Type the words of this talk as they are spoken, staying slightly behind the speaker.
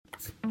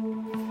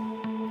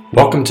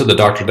Welcome to the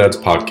Dr. Dad's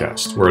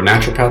podcast, where a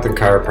naturopath and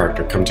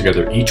chiropractor come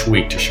together each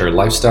week to share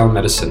lifestyle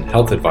medicine,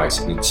 health advice,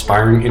 and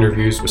inspiring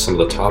interviews with some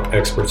of the top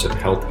experts in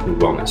health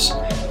and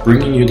wellness,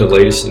 bringing you the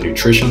latest in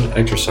nutrition,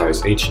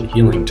 exercise, ancient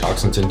healing,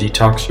 toxins and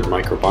detox, your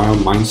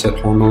microbiome, mindset,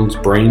 hormones,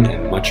 brain,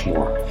 and much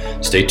more.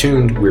 Stay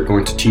tuned, we're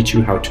going to teach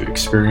you how to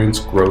experience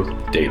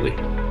growth daily.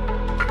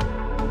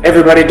 Hey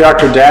everybody,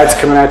 Dr. Dad's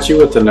coming at you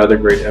with another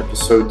great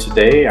episode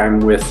today. I'm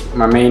with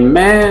my main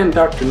man,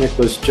 Dr.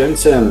 Nicholas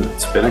Jensen.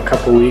 It's been a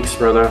couple weeks,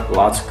 brother.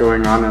 Lots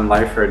going on in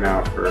life right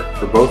now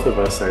for both of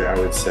us, I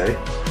would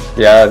say.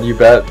 Yeah, you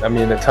bet. I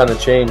mean, a ton of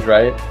change,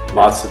 right?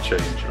 Lots of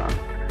change, man.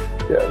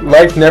 Yeah,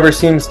 life never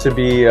seems to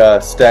be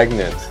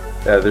stagnant.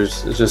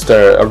 There's just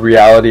a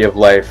reality of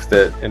life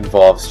that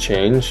involves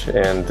change,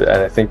 and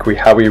I think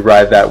how we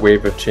ride that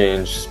wave of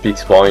change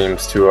speaks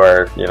volumes to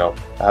our,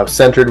 how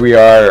centered we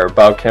are, our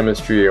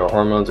biochemistry, our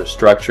hormones, our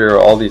structure,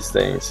 all these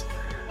things,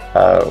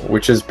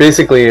 which is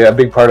basically a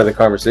big part of the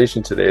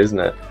conversation today, isn't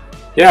it?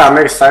 Yeah, I'm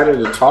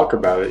excited to talk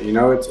about it.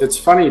 It's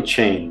funny,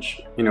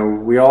 change.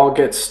 We all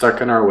get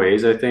stuck in our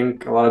ways, I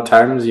think, a lot of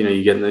times.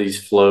 You get into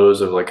these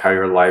flows of like how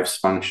your life's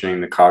functioning,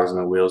 the cogs and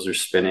the wheels are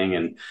spinning,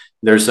 and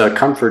there's a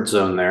comfort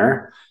zone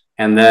there.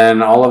 And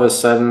then all of a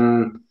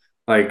sudden,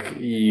 like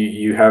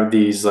you have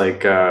these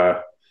like,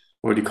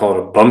 what do you call it?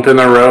 A bump in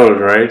the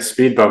road, right?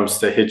 Speed bumps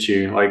that hit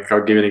you. Like,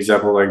 I'll give you an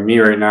example. Like me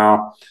right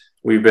now,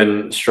 we've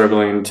been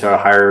struggling to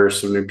hire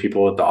some new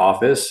people at the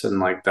office, and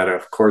like that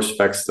of course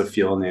affects the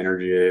feel and the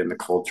energy and the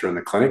culture in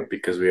the clinic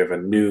because we have a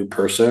new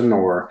person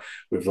or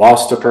we've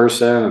lost a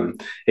person,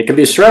 and it can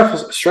be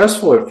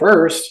stressful at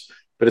first,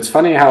 but it's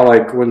funny how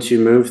like once you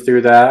move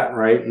through that,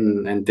 right,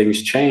 and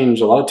things change,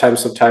 a lot of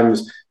times,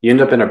 sometimes you end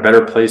up in a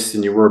better place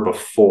than you were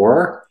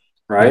before,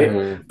 right?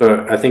 Mm-hmm.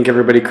 But I think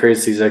everybody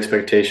creates these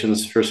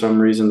expectations for some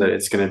reason that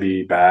it's going to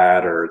be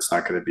bad or it's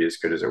not going to be as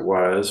good as it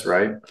was,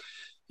 right?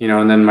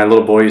 And then my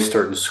little boy is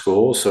starting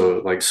school.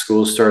 So like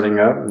school's starting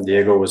up, and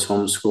Diego was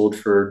homeschooled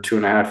for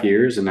 2.5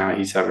 years, and now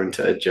he's having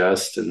to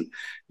adjust, and,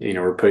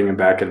 we're putting him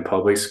back in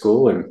public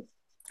school, and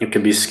it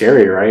can be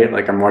scary, right?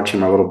 Like I'm watching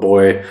my little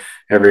boy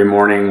every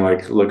morning,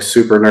 like look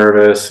super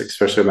nervous,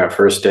 especially on that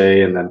first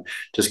day, and then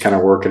just kind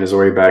of working his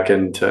way back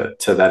into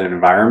that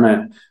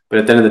environment. But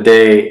at the end of the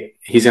day,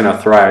 he's going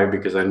to thrive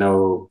because I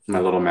know my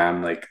little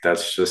man, like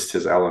that's just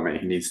his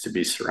element. He needs to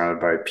be surrounded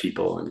by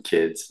people and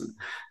kids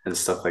and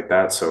stuff like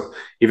that. So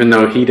even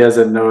though he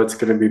doesn't know it's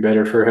going to be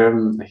better for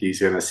him, he's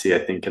going to see, I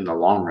think, in the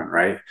long run,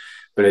 right?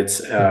 But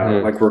it's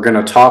like we're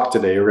going to talk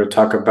today. We're going to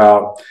talk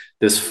about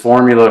this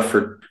formula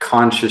for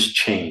conscious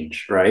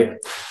change, right?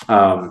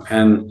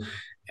 And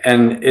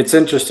it's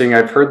interesting.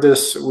 I've heard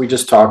this. We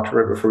just talked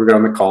right before we got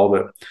on the call,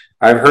 but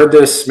I've heard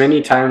this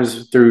many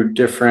times through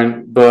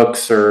different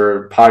books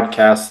or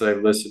podcasts that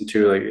I've listened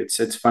to. Like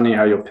it's funny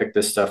how you'll pick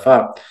this stuff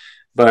up,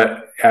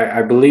 but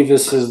I believe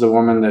this is the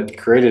woman that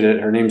created it.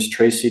 Her name's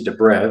Traci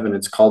Dobrev, and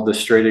it's called the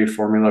Straight A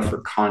Formula for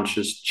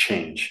Conscious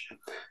Change.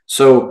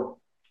 So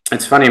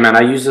it's funny, man.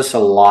 I use this a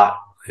lot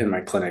in my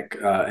clinic,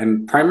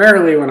 and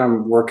primarily when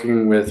I'm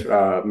working with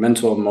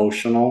mental,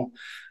 emotional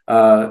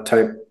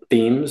type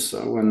themes,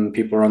 when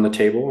people are on the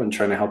table and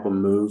trying to help them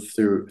move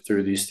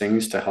through these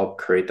things to help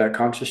create that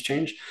conscious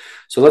change.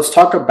 So let's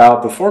talk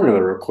about the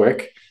formula real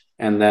quick,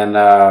 and then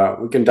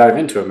we can dive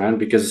into it, man,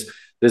 because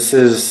this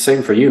is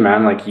same for you,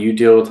 man. Like you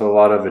deal with a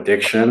lot of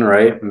addiction,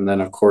 right? And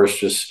then of course,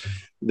 just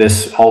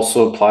this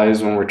also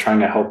applies when we're trying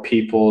to help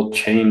people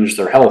change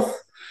their health.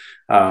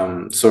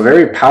 So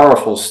very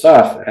powerful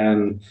stuff.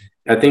 And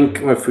I think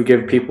if we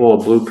give people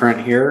a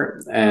blueprint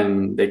here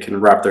and they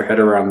can wrap their head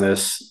around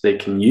this, they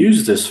can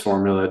use this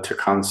formula to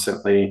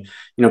constantly,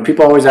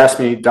 people always ask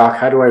me, Doc,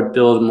 how do I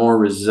build more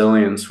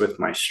resilience with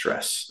my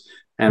stress?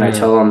 And I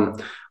tell them,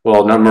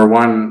 well, number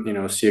one,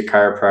 see a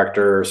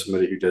chiropractor or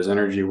somebody who does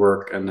energy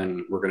work, and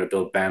then we're going to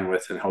build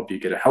bandwidth and help you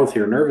get a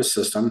healthier nervous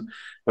system.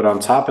 But on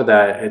top of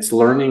that, it's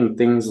learning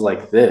things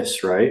like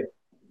this, right,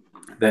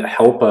 that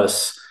help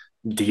us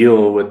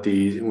deal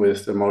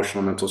with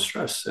emotional mental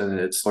stress, and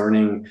it's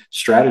learning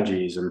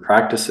strategies and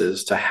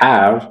practices to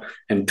have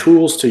and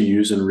tools to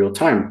use in real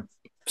time.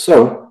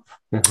 So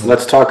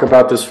let's talk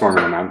about this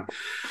formula, man.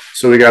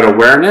 So we got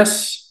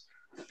awareness,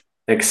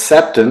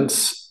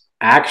 acceptance,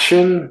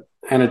 action,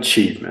 and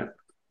achievement.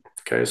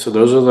 Okay, so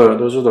those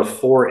are the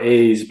 4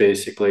 A's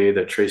basically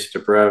that Traci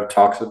Dobrev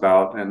talks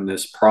about in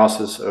this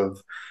process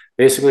of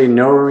basically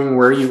knowing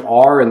where you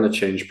are in the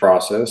change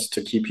process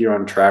to keep you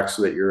on track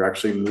so that you're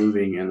actually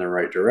moving in the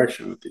right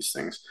direction with these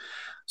things.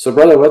 So,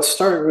 brother, let's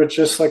start with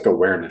just like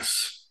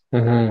awareness.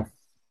 Mm-hmm.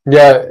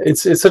 Yeah,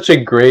 it's such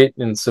a great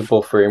and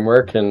simple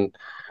framework. And,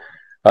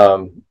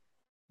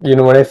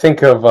 when I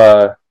think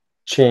of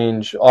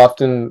change,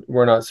 often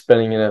we're not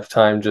spending enough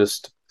time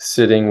just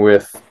sitting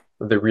with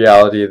the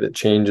reality that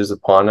change is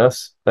upon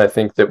us. I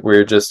think that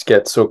we just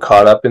get so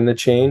caught up in the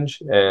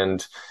change,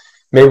 and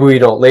maybe we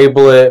don't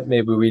label it.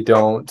 Maybe we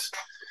don't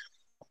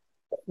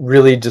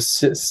really just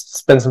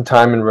spend some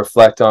time and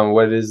reflect on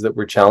what it is that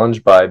we're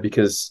challenged by,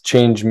 because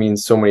change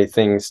means so many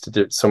things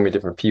to so many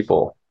different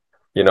people.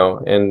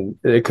 and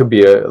it could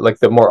be like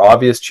the more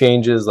obvious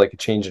changes, like a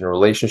change in a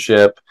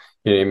relationship.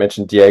 You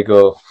mentioned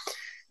Diego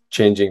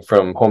changing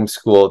from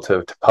homeschool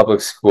to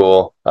public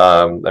school.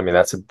 I mean,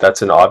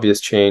 that's an obvious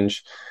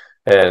change,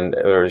 and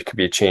or it could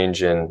be a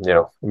change in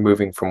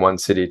moving from one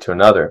city to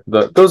another.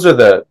 Those are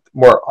the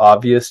more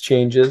obvious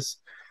changes.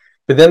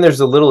 But then there's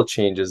the little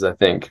changes. I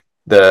think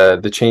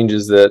the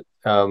changes that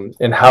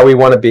in how we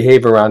want to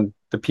behave around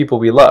the people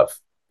we love.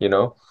 You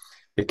know,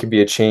 it could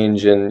be a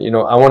change in,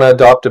 I want to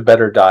adopt a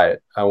better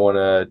diet. I want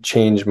to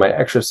change my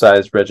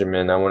exercise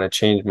regimen. I want to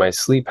change my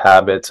sleep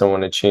habits. I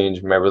want to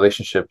change my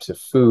relationship to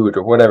food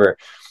or whatever.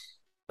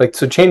 Like,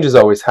 so change is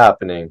always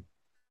happening,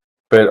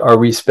 but are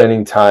we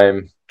spending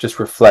time just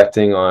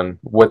reflecting on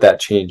what that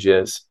change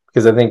is?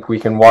 Because I think we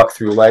can walk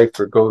through life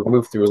or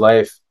move through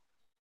life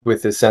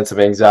with this sense of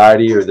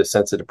anxiety or this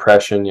sense of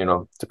depression,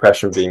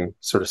 depression being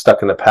sort of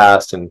stuck in the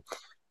past and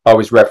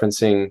always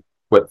referencing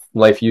what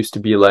life used to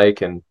be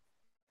like and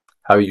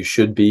how you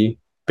should be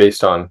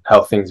based on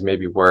how things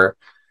maybe were,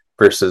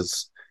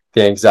 versus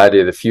the anxiety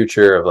of the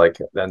future, of like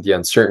the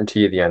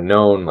uncertainty, the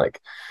unknown,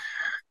 like,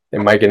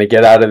 am I going to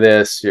get out of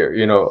this?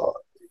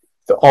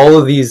 All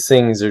of these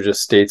things are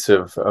just states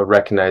of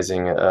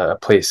recognizing a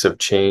place of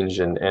change,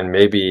 and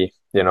maybe,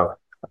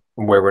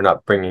 where we're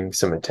not bringing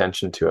some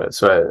attention to it.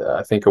 So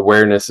I think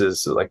awareness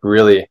is like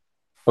really,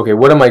 okay,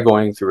 what am I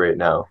going through right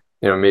now?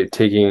 Maybe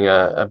taking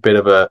a bit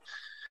of a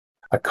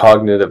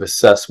cognitive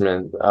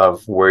assessment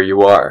of where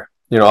you are.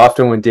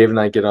 Often when Dave and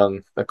I get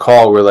on a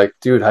call, we're like,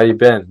 dude, how you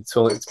been?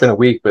 It's been a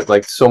week, but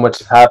like so much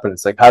has happened.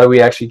 It's like, how do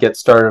we actually get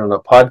started on a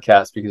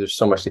podcast? Because there's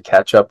so much to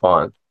catch up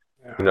on.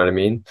 Yeah. You know what I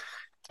mean?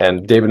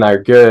 And Dave and I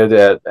are good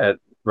at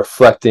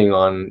reflecting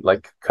on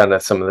like kind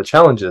of some of the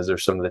challenges or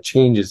some of the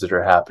changes that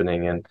are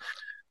happening. And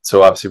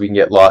so obviously we can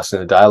get lost in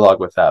the dialogue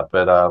with that.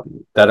 But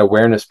that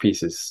awareness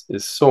piece is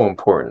so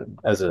important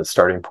as a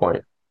starting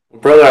point.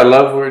 Brother, I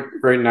love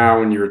right now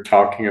when you were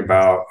talking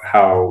about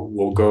how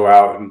we'll go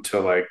out into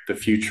like the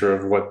future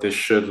of what this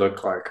should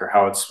look like or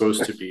how it's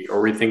supposed to be, or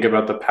we think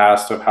about the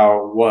past of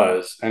how it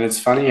was. And it's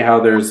funny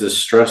how there's this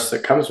stress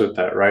that comes with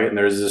that, right? And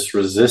there's this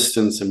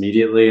resistance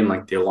immediately, and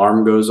like the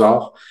alarm goes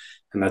off,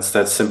 and that's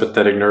that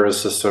sympathetic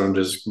nervous system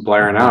just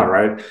blaring out,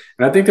 right?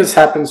 And I think this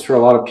happens for a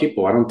lot of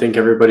people. I don't think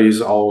everybody's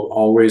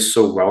always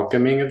so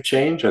welcoming of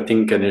change. I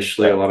think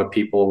initially a lot of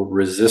people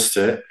resist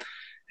it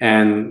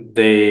and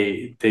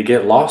they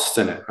get lost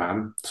in it,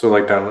 man. So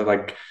like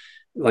that,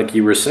 like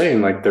you were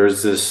saying, like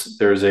there's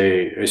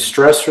a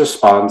stress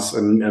response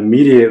and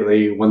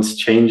immediately once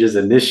change is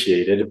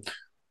initiated,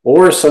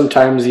 or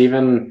sometimes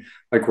even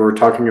like we're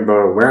talking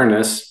about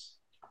awareness,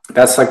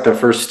 that's like the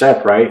first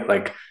step, right?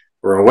 Like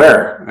we're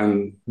aware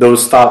and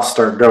those thoughts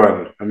start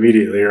going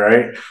immediately,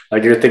 right?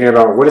 Like you're thinking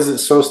about what is it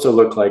supposed to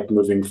look like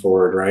moving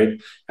forward, right?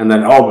 And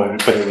then, oh,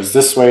 but it was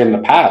this way in the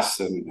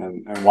past,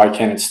 and why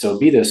can't it still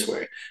be this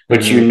way?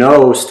 But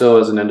still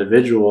as an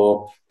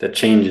individual that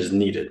change is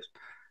needed,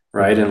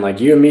 right? And like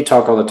you and me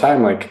talk all the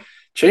time, like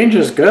change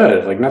is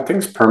good. Like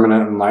nothing's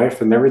permanent in life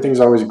and everything's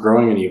always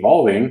growing and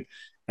evolving.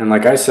 And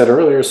like I said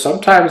earlier,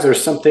 sometimes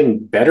there's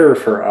something better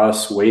for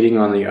us waiting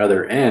on the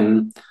other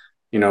end,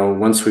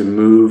 once we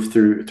move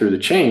through the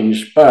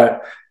change.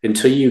 But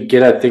until you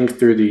get, I think,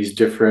 through these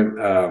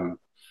different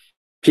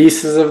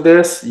pieces of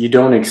this, you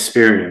don't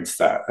experience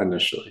that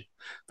initially.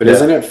 But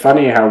isn't it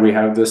funny how we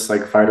have this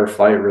like fight or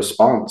flight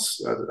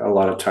response a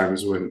lot of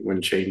times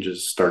when change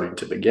is starting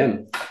to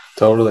begin?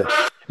 Totally.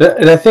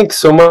 And I think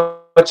so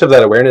much of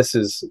that awareness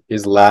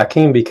is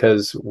lacking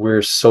because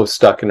we're so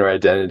stuck in our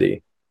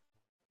identity.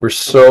 We're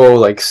so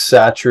like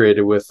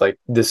saturated with like,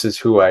 this is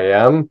who I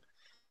am,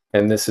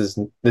 and this is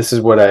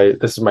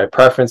my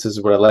preference, this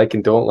is what I like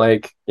and don't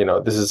like,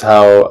 this is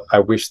how I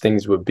wish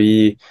things would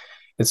be.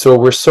 And so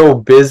we're so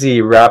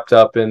busy wrapped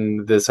up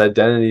in this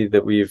identity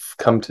that we've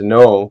come to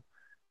know.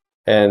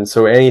 And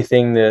so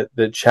anything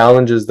that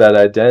challenges that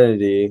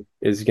identity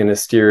is going to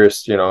steer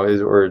us,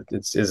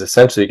 is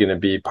essentially going to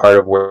be part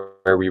of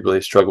where we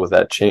really struggle with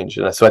that change.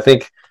 And so I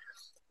think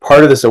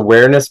part of this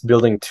awareness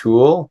building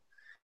tool,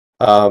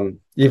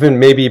 even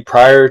maybe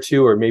prior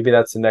to, or maybe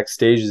that's the next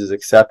stage, is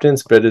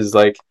acceptance, but is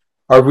like,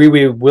 are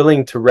we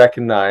willing to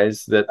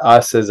recognize that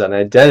us as an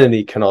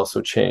identity can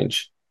also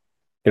change?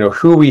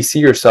 Who we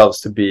see ourselves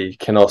to be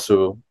can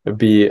also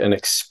be an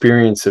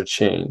experience of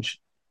change.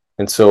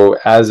 And so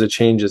as a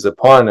change is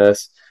upon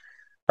us,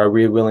 are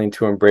we willing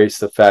to embrace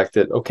the fact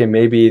that, okay,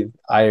 maybe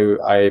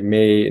I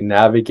may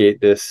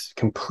navigate this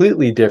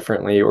completely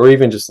differently, or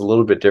even just a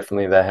little bit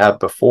differently than I have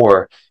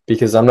before,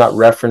 because I'm not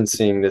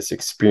referencing this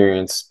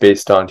experience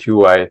based on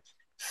who I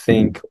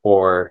think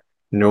or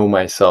know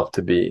myself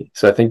to be.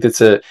 So I think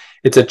it's a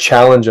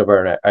challenge of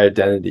our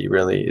identity,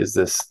 really, is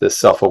this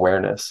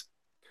self-awareness.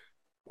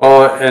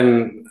 Well,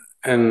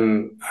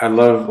 and I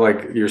love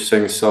like you're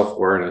saying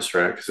self-awareness,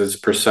 right? Because it's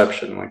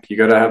perception. Like you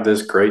got to have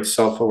this great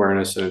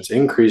self-awareness, and it's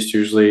increased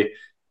usually.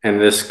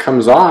 And this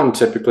comes on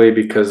typically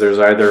because there's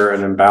either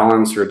an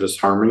imbalance or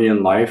disharmony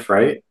in life,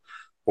 right?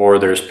 Or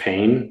there's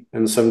pain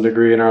in some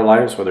degree in our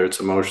lives, whether it's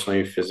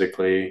emotionally,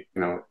 physically,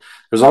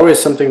 there's always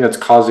something that's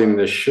causing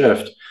this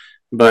shift.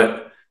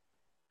 But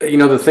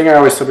the thing I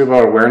always tell people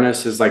about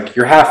awareness is like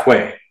you're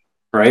halfway,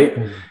 right?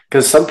 Mhm.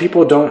 Because some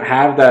people don't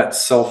have that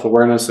self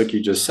awareness, like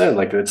you just said,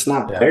 like it's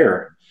not Yeah.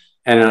 there.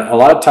 And a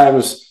lot of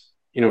times,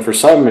 for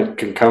some, it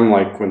can come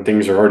like when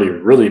things are already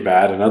really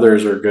bad, and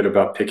others are good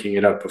about picking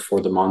it up before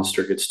the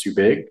monster gets too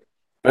big.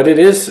 But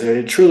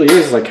it truly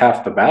is like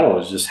half the battle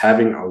is just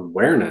having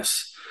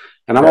awareness.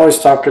 And I'm Yeah. always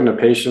talking to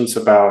patients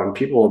about and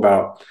people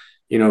about,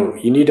 you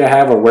need to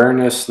have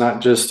awareness,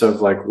 not just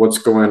of like what's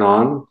going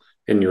on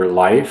in your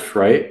life,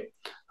 right?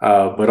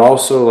 But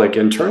also like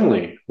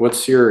internally,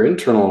 what's your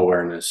internal Yeah.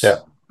 awareness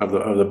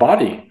of the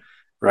body,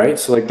 right?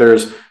 So like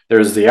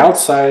there's the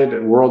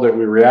outside world that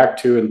we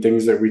react to and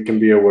things that we can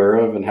be aware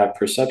of and have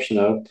perception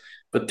of,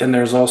 but then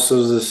there's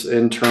also this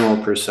internal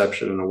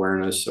perception and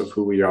awareness of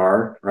who we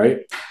are, right?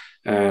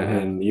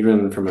 Mhm. And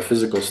even from a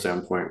physical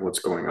standpoint, what's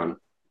going on.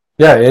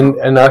 Yeah,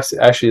 and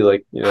actually,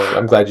 like,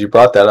 I'm glad you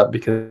brought that up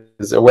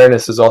because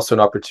awareness is also an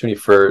opportunity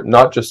for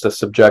not just a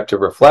subjective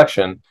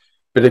reflection,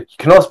 but it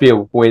can also be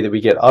a way that we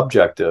get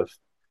objective.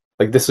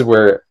 Like this is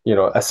where,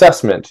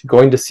 assessment,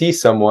 going to see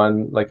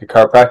someone like a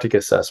chiropractic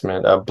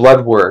assessment, a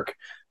blood work,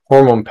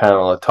 hormone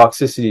panel, a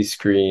toxicity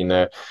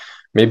screen,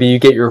 maybe you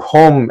get your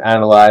home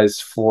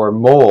analyzed for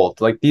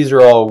mold. Like these are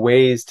all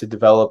ways to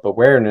develop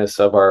awareness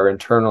of our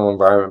internal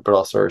environment, but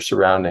also our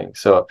surroundings.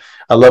 So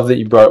I love that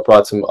you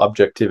brought some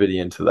objectivity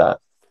into that.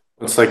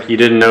 It's like you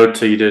didn't know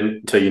till you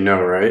didn't till you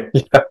know, right?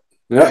 Yeah,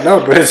 No,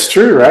 no, but it's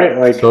true, right?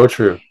 Like so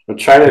true. I'm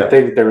trying to Yeah.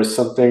 think there was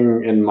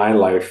something in my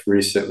life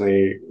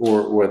recently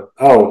or with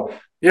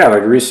yeah,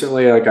 like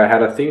recently like I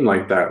had a theme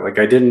like that. Like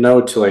I didn't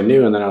know till I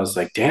knew and then I was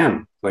like,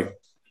 damn, like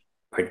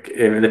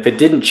if it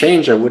didn't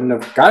change, I wouldn't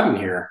have gotten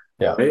here.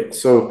 Yeah. Right.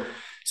 So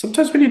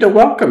sometimes we need to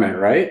welcome it,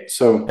 right?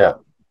 Yeah.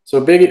 So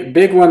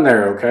big one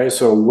there. Okay.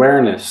 So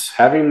awareness,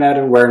 having that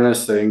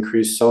awareness, the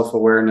increased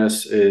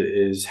self-awareness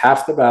is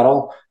half the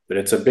battle, but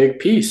it's a big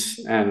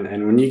piece. And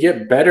when you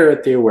get better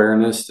at the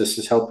awareness, this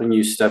is helping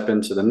you step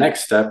into the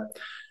next step,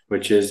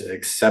 which is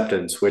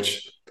acceptance,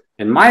 which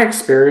in my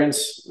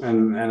experience,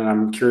 and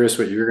I'm curious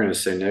what you're going to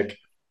say, Nick,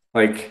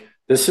 like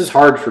this is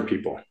hard for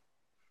people.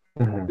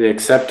 Hmm. The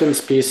acceptance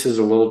piece is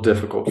a little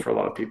difficult for a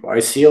lot of people. I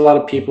see a lot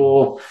of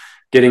people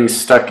getting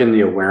stuck in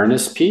the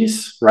awareness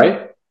piece,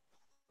 right?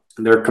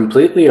 They're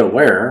completely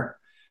aware,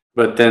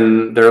 but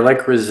then they're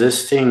like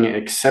resisting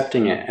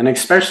accepting it. And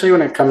especially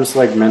when it comes to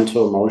like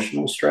mental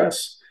emotional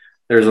stress,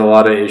 there's a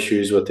lot of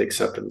issues with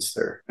acceptance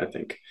there, I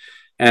think.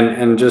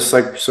 And just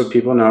like so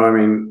people know, I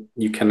mean,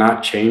 you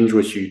cannot change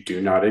what you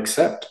do not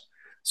accept.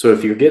 So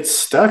if you get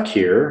stuck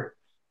here,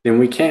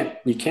 then you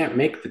can't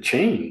make the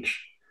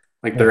change.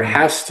 Like there Hmm.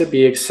 has to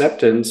be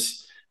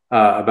acceptance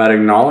about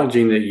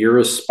acknowledging that you're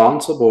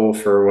responsible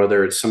for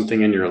whether it's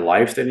something in your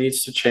life that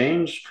needs to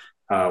change,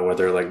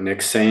 whether like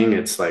Nick's saying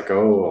it's like,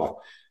 oh,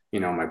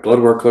 well, my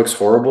blood work looks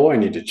horrible. I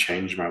need to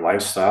change my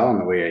lifestyle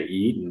and the way I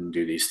eat and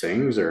do these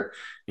things, or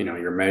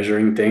you're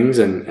measuring things,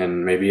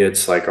 and maybe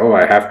it's like, oh,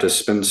 I have to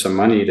spend some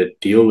money to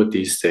deal with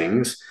these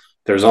things.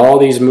 There's all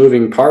these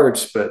moving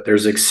parts, but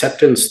there's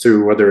acceptance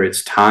through whether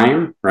it's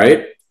time,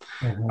 right?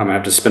 I'm Hmm. gonna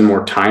have to spend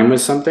more time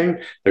with something.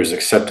 There's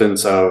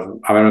acceptance of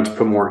I'm gonna have to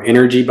put more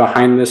energy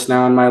behind this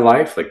now in my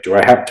life. Like, do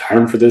I have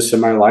time for this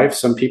in my life?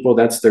 Some people,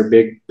 that's it's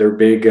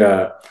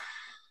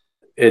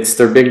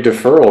their big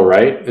deferral,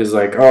 right? Is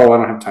like, oh, I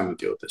don't have time to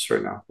deal with this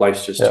right now.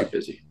 Life's just too Yeah.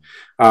 busy.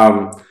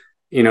 Um,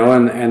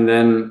 and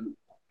then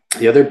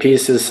the other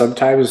piece is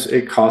sometimes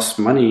it costs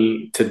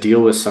money to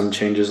deal with some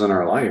changes in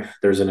our life.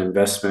 There's an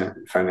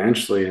investment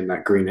financially in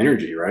that green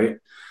energy, right?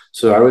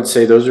 So I Yeah. would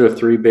say those are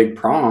three big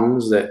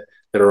prongs that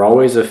are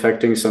always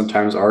affecting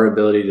sometimes our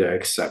ability to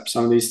accept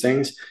some of these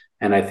things.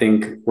 And I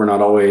think we're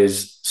not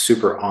always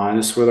super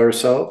honest with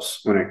ourselves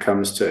when it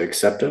comes to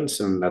acceptance.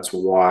 And that's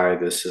why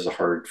this is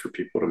hard for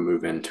people to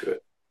move into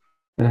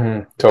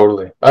it.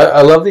 Totally.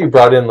 I love that you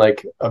brought in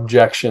like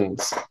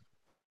objections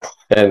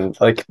and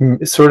like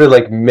sort of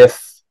like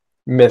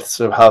myths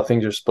of how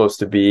things are supposed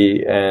to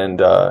be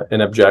and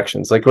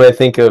objections. Like when I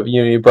think of,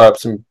 you brought up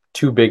some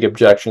two big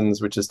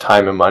objections, which is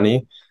time and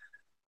money,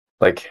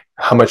 like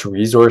how much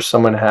resource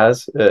someone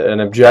has, an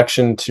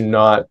objection to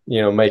not,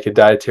 make a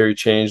dietary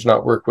change,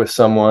 not work with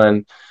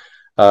someone,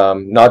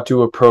 not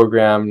do a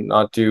program,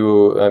 not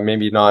do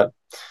maybe not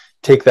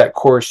take that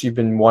course you've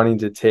been wanting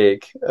to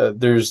take.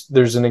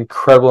 There's an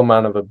incredible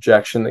amount of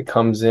objection that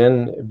comes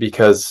in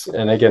because,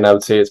 and again, I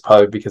would say it's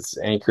probably because it's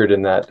anchored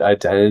in that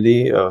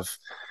identity of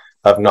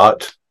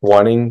not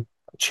wanting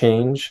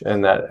change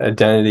and that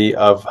identity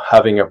of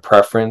having a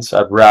preference.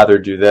 I'd rather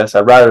do this.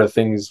 I'd rather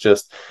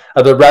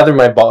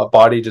my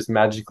body just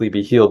magically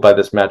be healed by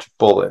this magic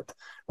bullet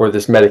or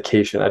this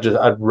medication.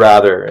 I'd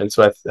rather. And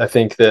so I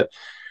think that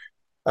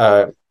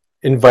uh,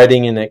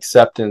 inviting in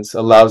acceptance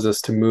allows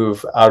us to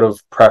move out of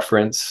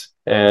preference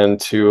and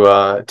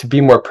to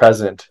be more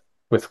present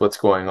with what's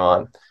going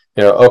on.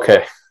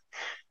 Okay,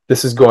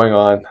 this is going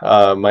on.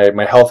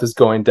 My health is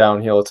going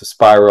downhill. It's a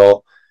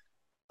spiral.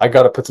 I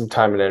got to put some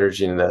time and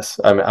energy in this.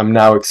 I'm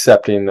now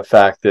accepting the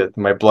fact that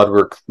my blood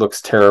work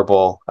looks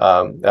terrible,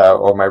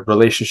 or my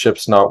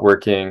relationship's not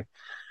working.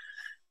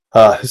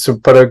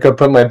 But I could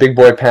put my big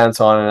boy pants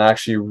on and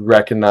actually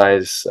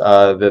recognize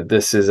that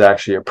this is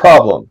actually a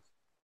problem,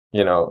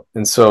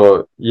 And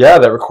so, yeah,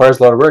 that requires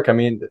a lot of work. I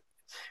mean, when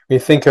you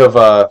think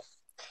of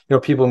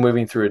people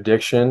moving through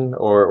addiction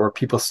or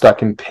people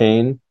stuck in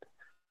pain,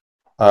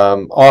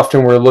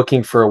 often we're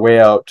looking for a way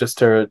out just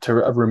to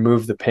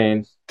remove the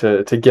pain,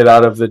 to get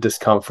out of the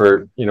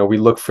discomfort. We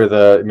look for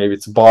maybe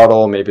it's a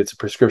bottle, maybe it's a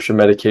prescription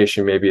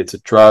medication, maybe it's a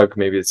drug,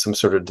 maybe it's some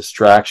sort of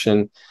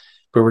distraction,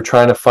 but we're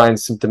trying to find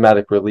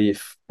symptomatic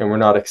relief, and we're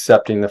not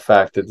accepting the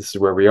fact that this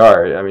is where we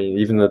are. I mean,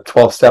 even the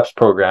 12 steps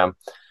program,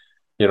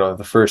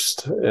 the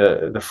first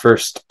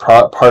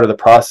part of the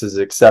process is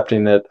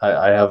accepting that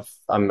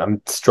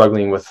I'm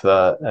struggling with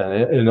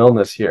an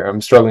illness here. I'm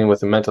struggling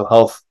with a mental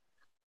health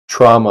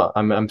trauma.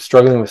 I'm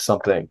struggling with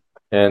something,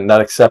 and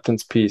that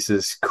acceptance piece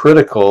is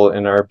critical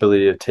in our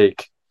ability to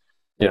take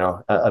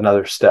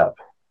another step.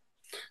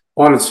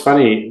 Well, and it's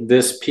funny,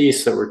 this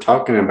piece that we're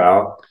talking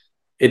about,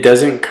 it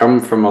doesn't come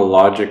from a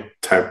logic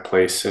type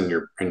place in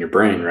your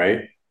brain,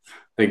 right?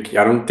 Like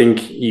I don't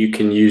think you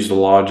can use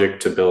logic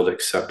to build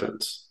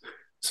acceptance.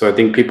 So I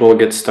think people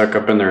get stuck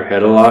up in their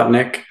head a lot,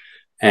 Nick,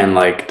 and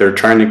like they're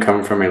trying to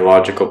come from a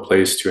logical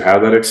place to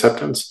have that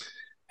acceptance.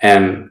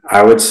 And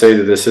I would say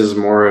that this is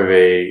more of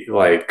a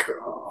like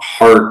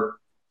heart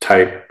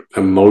type,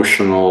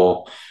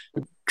 emotional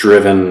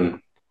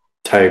driven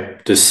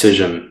type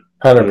decision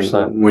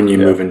 100%. when you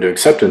Yeah. move into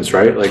acceptance,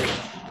 right? Like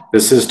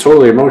this is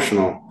totally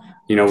emotional.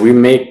 We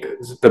make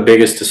the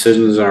biggest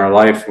decisions in our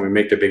life and we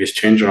make the biggest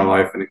change in our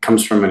life, and it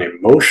comes from an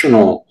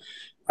emotional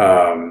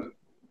um,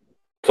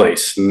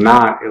 place,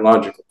 not a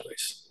logical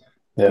place.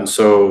 And Yeah.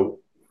 so,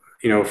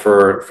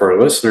 for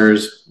our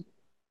listeners,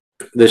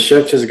 the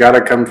shift has got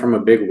to come from a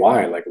big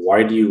why. Like,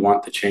 why do you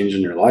want the change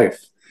in your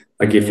life?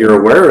 Like, if Mm-hmm. you're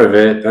aware of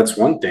it, that's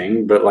one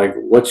thing, but like,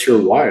 what's your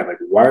why? Like,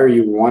 why are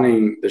you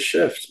wanting the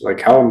shift?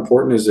 Like, how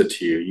important is it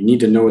to you? You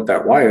need to know what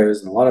that why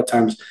is. And a lot of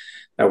times,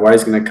 that why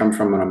is going to come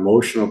from an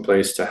emotional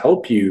place to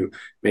help you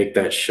make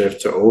that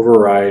shift, to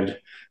override,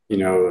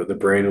 the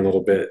brain a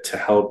little bit, to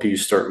help you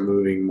start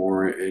moving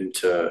more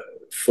into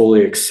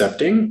fully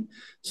accepting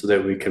so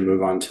that we can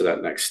move on to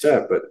that next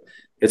step. But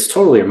it's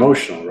totally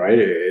emotional, right?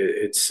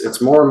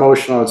 It's more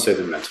emotional, I'd say,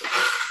 than mental.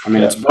 I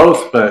mean, it's Yeah.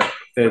 both, but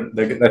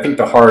I think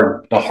the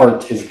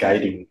heart is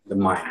guiding the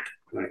mind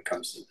when it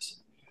comes to this.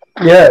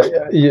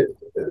 Yeah. Yeah.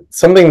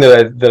 Something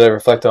that I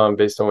reflect on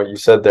based on what you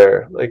said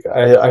there. Like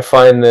I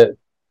find that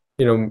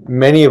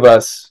many of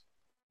us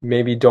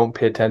maybe don't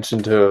pay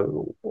attention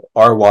to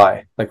our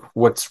why, like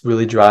what's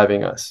really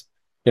driving us.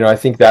 I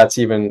think that's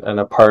even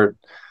a part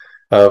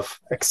of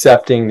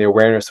accepting the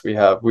awareness we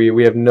have.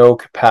 We have no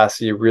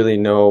capacity to really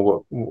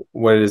know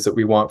what it is that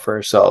we want for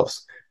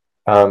ourselves,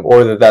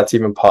 or that's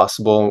even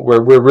possible.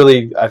 We're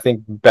really, I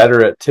think,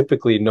 better at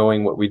typically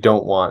knowing what we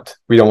don't want.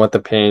 We don't want the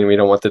pain. We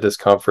don't want the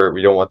discomfort.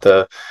 We don't want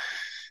the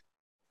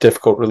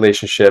difficult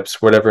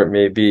relationships, whatever it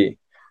may be.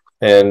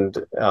 And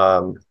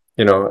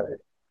you know,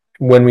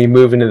 when we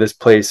move into this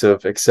place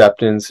of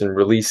acceptance and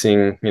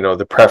releasing,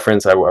 the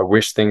preference, I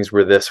wish things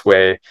were this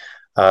way.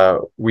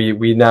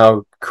 We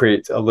now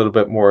create a little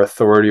bit more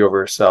authority over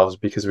ourselves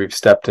because we've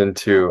stepped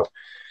into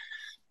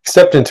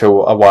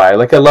a why.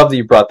 Like I love that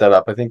you brought that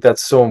up. I think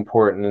that's so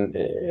important.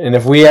 And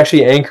if we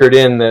actually anchored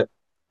in that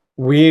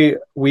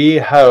we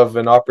have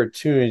an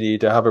opportunity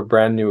to have a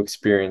brand new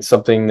experience,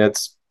 something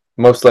that's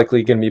most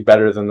likely going to be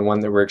better than the one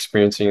that we're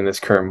experiencing in this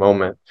current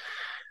moment,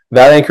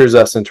 that anchors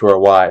us into our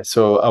why.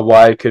 So a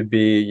why could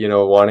be,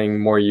 wanting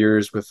more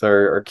years with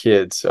our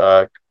kids,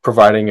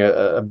 providing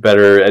a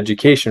better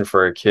education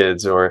for our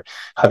kids, or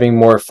having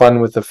more fun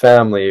with the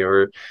family,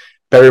 or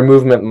better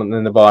movement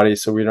in the body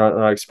so we're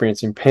not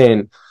experiencing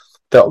pain.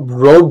 The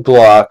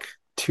roadblock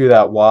to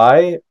that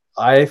why,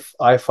 I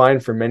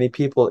find for many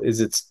people, is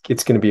it's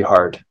going to be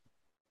hard.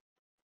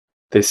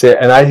 They say,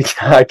 and I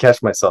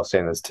catch myself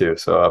saying this too,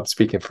 so I'm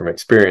speaking from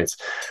experience.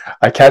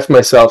 I catch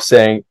myself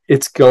saying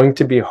it's going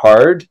to be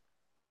hard.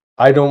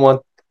 I don't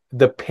want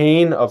the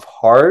pain of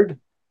hard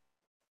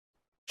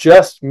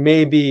just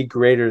maybe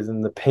greater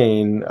than the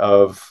pain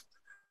of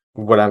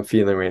what I'm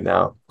feeling right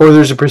now. Or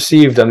there's a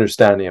perceived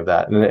understanding of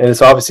that. And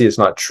it's obviously it's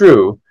not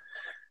true,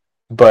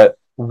 but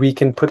we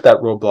can put that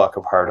roadblock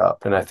of hard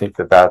up. And I think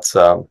that's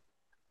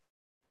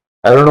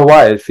I don't know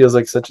why it feels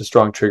like such a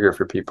strong trigger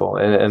for people.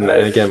 And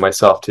again,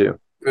 myself too.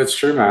 It's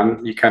true,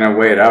 man. You kind of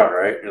weigh it out,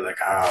 right? You're like,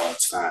 oh,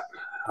 it's not.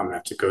 I'm gonna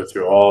have to go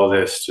through all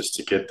this just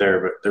to get there.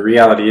 But the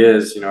reality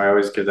is, I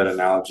always give that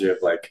analogy of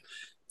like,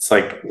 it's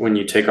like when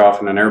you take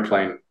off in an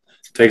airplane.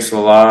 It takes a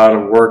lot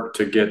of work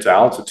to get to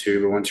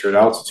altitude, but once you're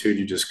at altitude,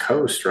 you just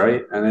coast,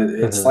 right? And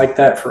it's Mm-hmm. like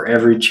that for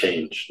every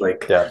change.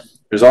 Like, Yeah.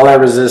 there's all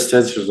that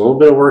resistance. There's a little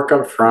bit of work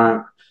up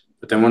front,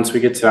 but then once we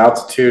get to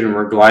altitude and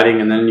we're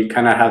gliding, and then you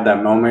kind of have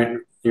that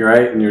moment, you're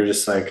right, and you're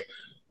just like,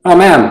 oh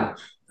man,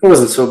 it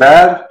wasn't so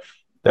bad.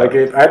 Like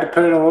Yeah. I had to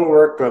put in a little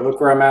work, but look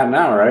where I'm at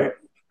now, right?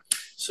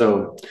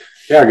 So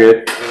yeah,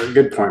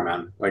 good point,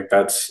 man. Like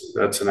that's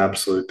an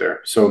absolute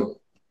there. So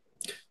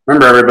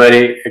remember,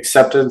 everybody,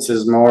 acceptance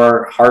is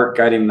more heart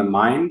guiding the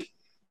mind,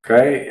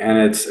 Okay, and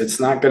it's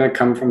not going to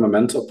come from a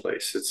mental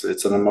place.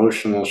 It's an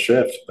emotional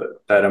shift,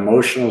 but that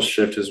emotional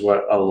shift is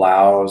what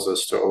allows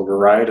us to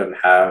override and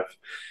have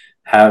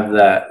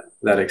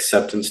that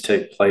acceptance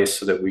take place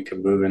so that we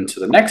can move into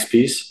the next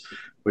piece,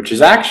 which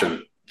is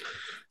action.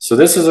 So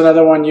this is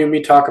another one you and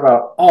me talk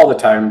about all the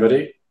time,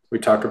 buddy. We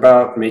talk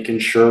about making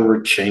sure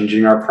we're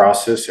changing our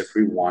process if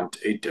we want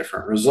a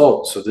different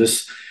result. So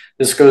this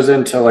goes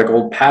into like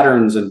old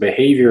patterns and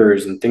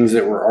behaviors and things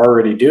that we're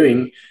already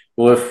doing.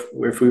 Well,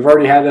 if we've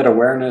already had that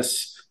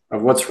awareness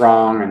of what's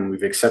wrong and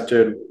we've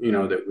accepted,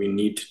 that we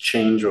need to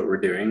change what we're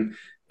doing,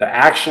 the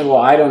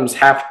actionable items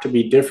have to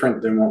be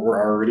different than what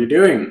we're already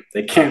doing.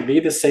 They can't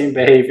be the same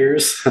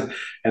behaviors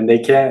and they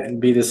can't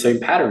be the same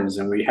patterns.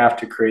 And we have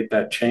to create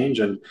that change.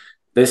 And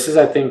this is,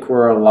 I think,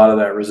 where a lot of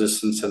that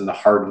resistance and the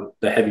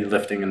heavy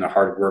lifting and the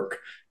hard work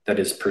that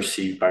is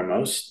perceived by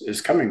most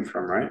is coming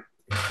from, right?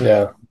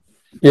 Yeah.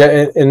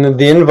 Yeah, and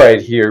the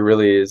invite here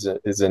really is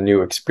a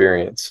new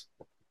experience,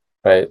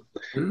 right?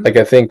 Mm-hmm. Like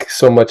I think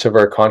so much of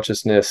our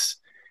consciousness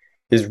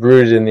is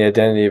rooted in the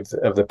identity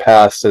of the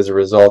past as a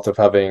result of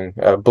having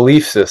a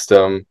belief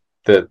system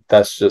that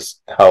that's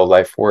just how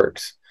life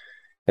works.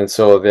 And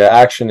so the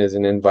action is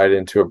an invite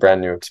into a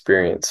brand new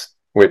experience,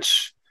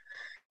 which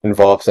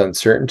involves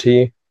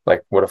uncertainty.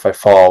 Like, what if I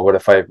fall? What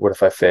if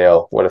I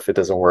fail? What if it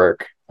doesn't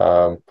work?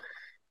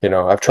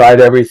 I've tried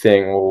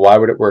everything. Well, why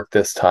would it work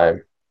this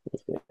time?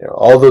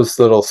 All those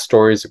little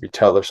stories that we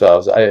tell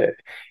ourselves.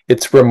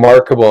 It's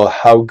remarkable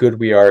how good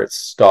we are at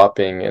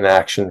stopping an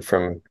action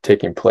from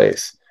taking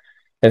place,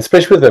 and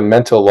especially with a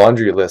mental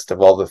laundry list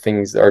of all the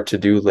things, our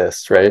to-do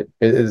list, right?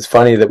 It's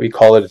funny that we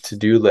call it a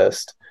to-do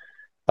list,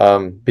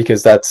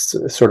 because that's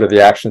sort of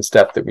the action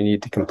step that we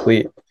need to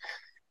complete,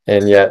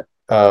 and yet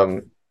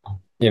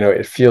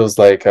it feels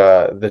like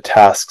the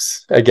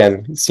tasks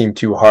again seem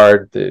too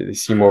hard. They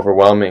seem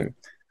overwhelming,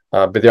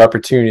 but the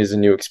opportunity is a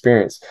new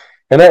experience.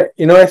 And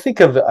I think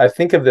of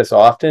this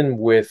often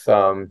with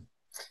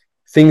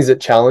things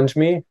that challenge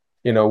me.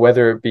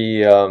 Whether it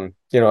be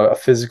a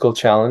physical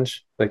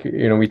challenge, like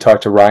we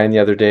talked to Ryan the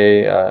other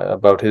day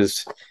about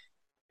his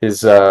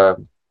his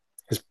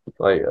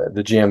like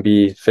the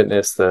GMB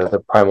fitness,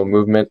 the primal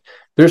movement.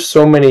 There's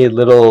so many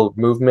little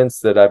movements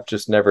that I've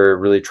just never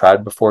really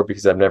tried before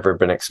because I've never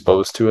been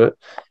exposed to it.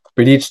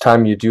 But each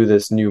time you do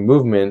this new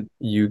movement,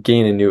 you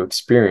gain a new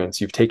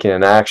experience. You've taken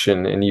an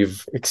action and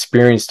you've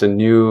experienced a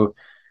new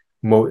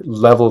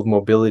level of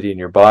mobility in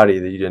your body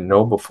that you didn't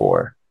know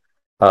before.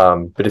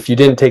 But if you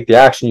didn't take the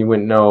action, you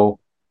wouldn't know,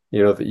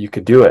 that you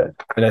could do it.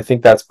 And I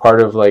think that's part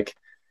of like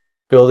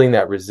building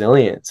that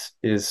resilience,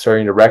 is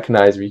starting to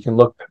recognize where you can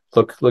look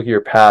at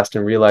your past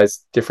and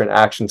realize different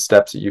action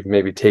steps that you've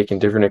maybe taken,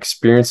 different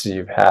experiences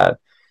you've had.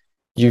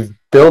 You've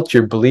built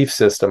your belief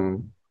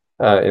system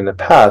in the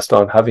past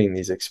on having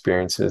these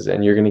experiences,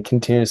 and you're going to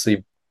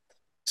continuously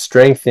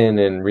strengthen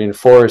and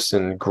reinforce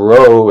and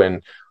grow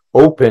and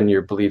open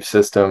your belief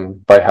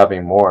system by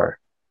having more.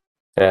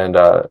 And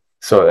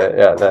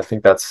yeah, I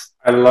think that's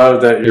I love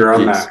a that big you're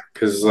on piece. that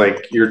because,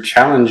 like, you're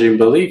challenging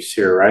beliefs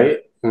here, right?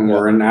 When Yeah,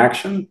 we're in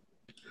action.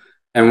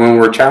 And when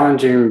we're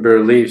challenging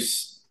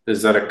beliefs,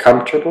 is that a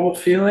comfortable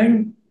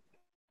feeling?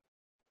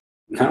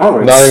 No,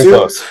 it's not even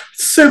close.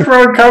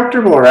 super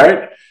uncomfortable,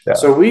 right? Yeah,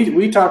 So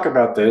we talk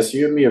about this.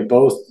 You and me have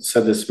both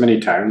said this many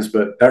times,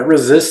 but that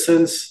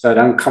resistance, that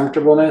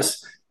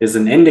uncomfortableness, is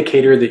an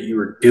indicator that you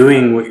are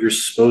doing what you're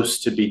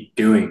supposed to be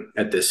doing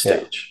at this yeah,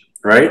 stage,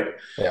 right?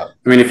 yeah,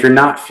 I mean, if you're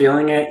not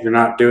feeling it, you're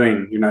not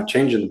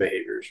changing the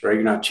behaviors, right?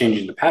 You're not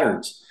changing the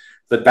patterns.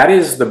 But that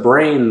is the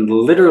brain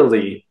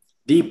literally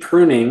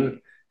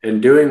de-pruning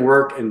and doing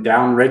work and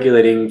down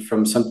regulating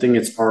from something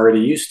it's already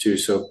used to.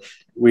 So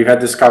we've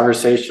had this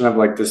conversation of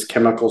like this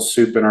chemical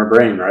soup in our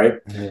brain, right?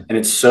 mm-hmm. And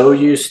it's so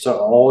used to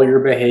all your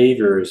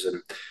behaviors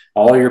and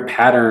all your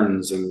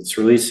patterns, and it's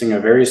releasing a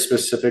very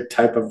specific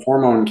type of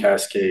hormone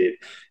cascade.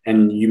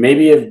 And you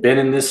maybe have been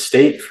in this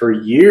state for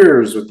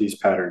years with these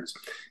patterns.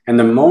 And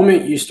the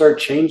moment you start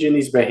changing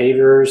these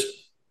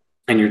behaviors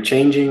and you're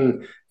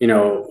changing,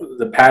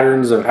 the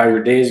patterns of how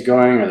your day is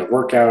going or the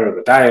workout or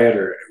the diet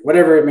or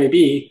whatever it may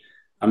be,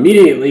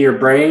 immediately your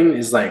brain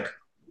is like,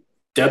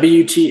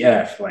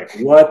 WTF, like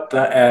what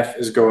the F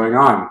is going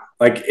on?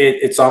 Like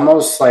it's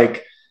almost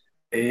like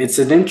it's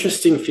an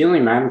interesting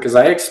feeling, man, because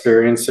I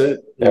experience it,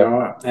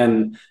 Yeah,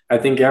 and I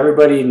think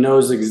everybody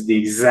knows the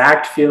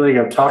exact feeling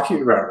I'm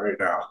talking about right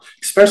now,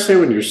 especially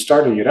when you're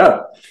starting it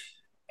up.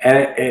 And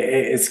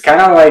it's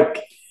kind of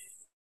like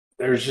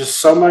there's just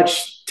so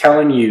much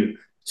telling you,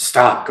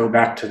 stop, go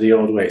back to the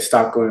old way,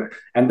 stop going.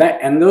 And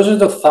those are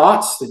the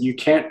thoughts that you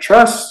can't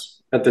trust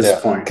at this yeah.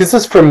 point. Because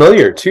it's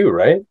familiar too,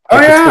 right? Oh,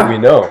 Like it's what we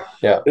yeah. know.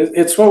 Yeah,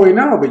 It's what we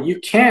know, but you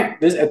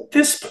can't. At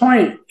this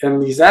point in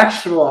these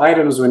actionable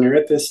items, when you're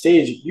at this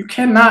stage, you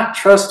cannot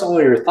trust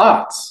all your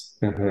thoughts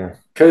mm-hmm.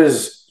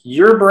 because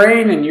your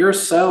brain and your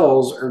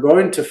cells are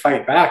going to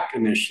fight back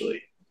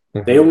initially.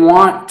 They Hmm.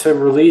 want to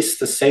release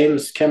the same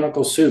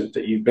chemical soup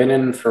that you've been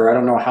in for I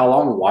don't know how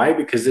long. Why?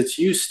 Because it's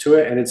used to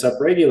it and it's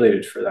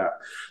upregulated for that.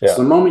 So Yeah.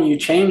 the moment you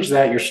change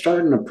that, you're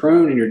starting to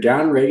prune and you're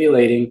down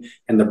regulating,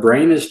 and the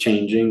brain is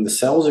changing, the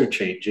cells are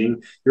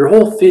changing, your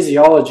whole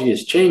physiology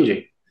is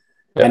changing.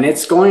 Yeah. And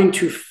it's going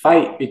to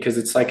fight because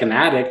it's like an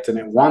addict and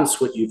it wants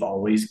what you've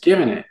always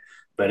given it.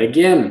 But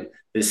again,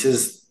 this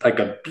is like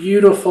a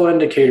beautiful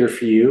indicator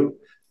for you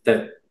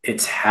that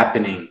it's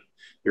happening.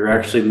 You're Hmm.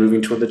 actually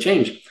moving toward the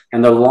change.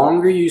 And the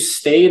longer you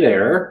stay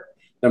there,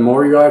 the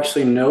more you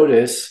actually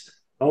notice,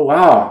 oh,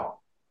 wow,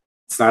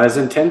 it's not as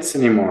intense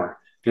anymore.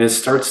 And it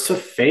starts to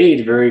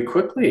fade very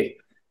quickly.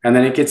 And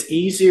then it gets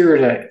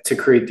easier to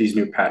create these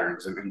new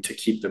patterns and to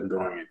keep them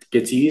going. It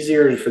gets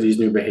easier for these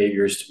new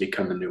behaviors to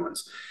become the new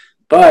ones.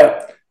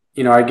 But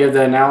I give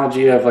the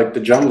analogy of like the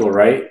jungle,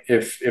 right?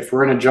 If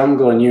we're in a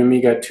jungle and you and me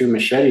got two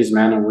machetes,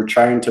 man, and we're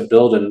trying to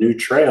build a new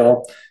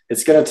trail,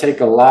 it's going to take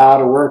a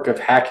lot of work of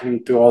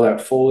hacking through all that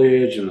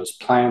foliage and those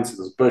plants and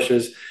those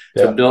bushes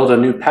to Yeah. build a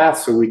new path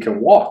so we can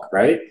walk,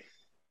 right?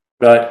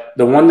 But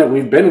the one that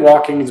we've been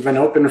walking has been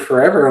open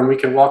forever, and we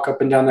can walk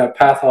up and down that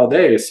path all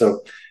day.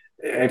 So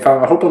if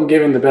I hope I'm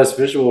giving the best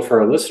visual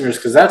for our listeners,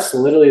 because that's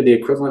literally the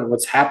equivalent of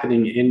what's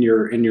happening in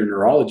your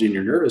neurology, in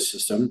your nervous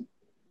system,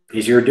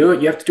 is you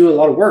have to do a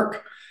lot of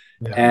work,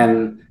 Yeah.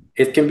 and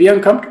it can be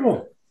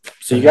uncomfortable.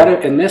 So you got Hmm.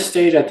 to, in this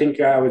stage, I think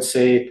I would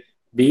say,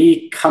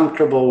 be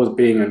comfortable with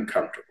being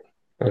uncomfortable,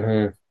 Hmm.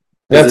 Yeah,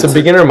 because it's a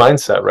beginner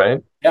mindset,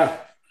 right? yeah,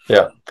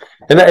 Yeah.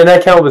 And I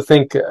can't but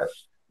think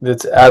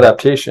it's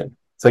adaptation.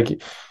 It's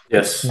like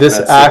yes, this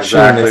that's action,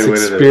 exactly this what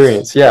it is.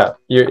 experience. Yeah,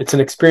 it's an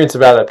experience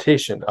of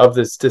adaptation, of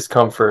this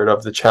discomfort,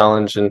 of the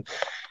challenge. And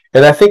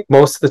I think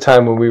most of the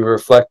time when we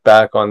reflect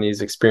back on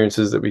these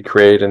experiences that we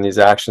create and these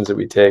actions that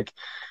we take,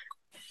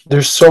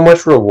 there's so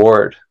much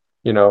reward,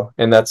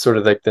 and that's sort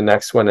of like the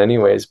next one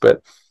anyways.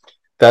 But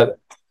that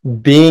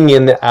being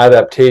in the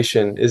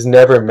adaptation is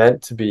never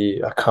meant to be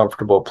a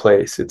comfortable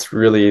place. It's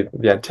really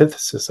the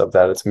antithesis of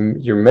that.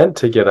 You're meant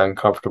to get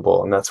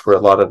uncomfortable, and that's where a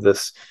lot of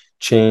this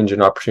change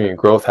and opportunity and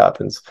growth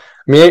happens.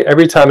 I mean,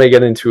 every time I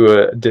get into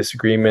a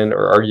disagreement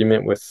or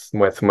argument with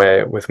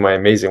my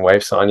amazing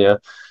wife Sonia,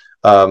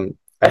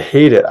 I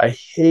hate it. I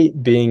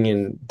hate being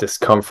in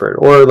discomfort,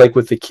 or like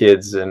with the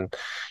kids, and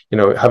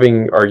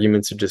having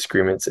arguments or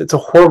disagreements. It's a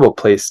horrible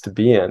place to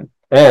be in.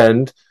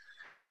 And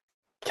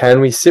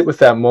can we sit with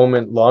that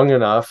moment long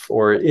enough,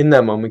 or in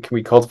that moment can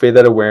we cultivate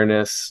that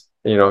awareness,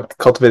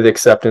 cultivate the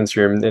acceptance,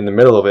 you're in the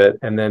middle of it,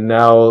 and then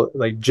now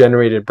like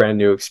generate a brand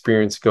new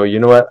experience, go, you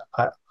know what,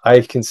 I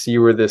can see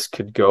where this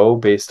could go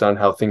based on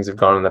how things have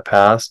gone in the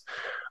past.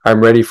 I'm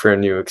ready for a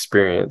new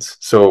experience,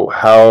 so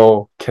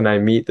how can I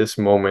meet this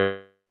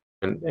moment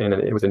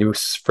with a new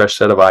fresh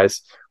set of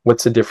eyes?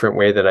 What's a different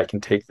way that I can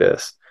take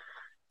this?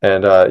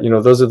 And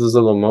those are those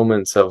little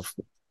moments of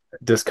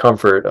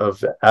discomfort,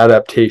 of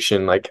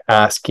adaptation, like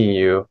asking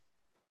you,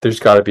 there's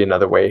got to be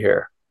another way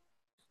here.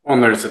 Well,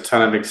 and there's a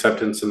ton of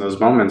acceptance in those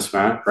moments,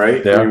 Matt,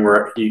 right? I Yeah. mean,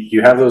 where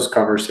you have those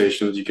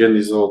conversations, you get in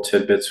these little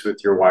tidbits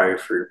with your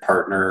wife or your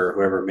partner or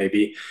whoever it may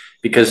be,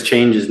 because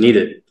change is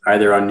needed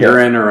either on Yeah. your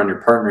end or on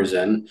your partner's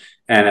end.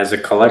 And as a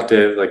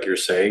collective, like you're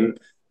saying,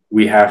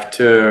 we have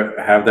to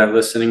have that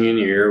listening in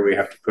ear. We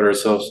have to put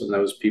ourselves in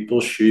those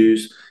people's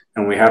shoes,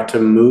 and we have to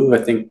move, I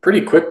think,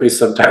 pretty quickly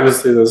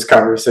sometimes through those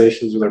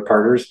conversations with our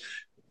partners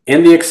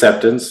in the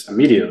acceptance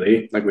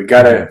immediately. Like we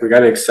gotta Mm-hmm. we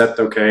gotta accept,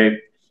 okay,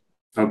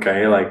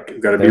 like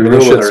we've got to be Maybe in a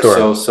real with shitstorm.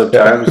 ourselves Yeah.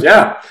 sometimes.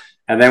 Yeah.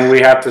 And then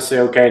we have to say,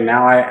 okay,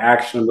 now I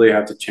actionably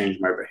have to change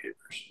my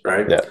behaviors,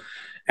 right? Yeah.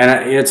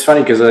 And it's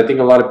funny because I think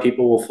a lot of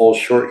people will fall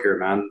short here,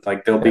 man.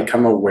 Like they'll Yeah.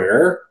 become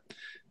aware,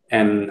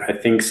 and I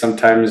think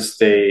sometimes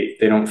they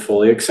don't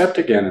fully accept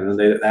again, and then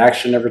the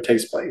action never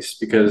takes place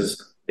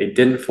because they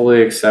didn't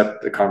fully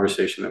accept the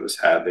conversation that was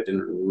had. They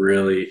didn't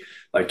really,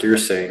 like you're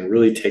saying,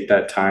 really take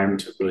that time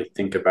to really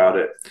think about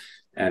it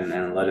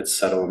and let it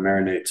settle and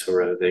marinate so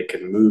that they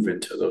can move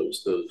into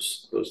those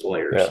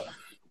layers. Yeah.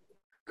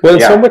 Well,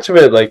 and so Yeah, much of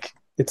it, like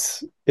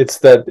it's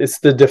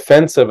the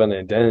defense of an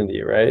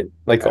identity, right?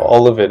 Like yeah.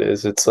 all of it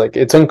is. It's like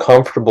it's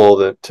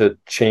uncomfortable to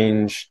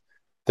change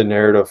the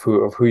narrative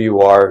of who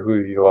you are, who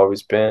you've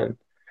always been.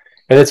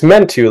 And it's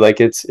meant to, like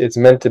it's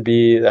meant to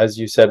be, as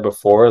you said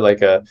before,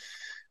 like a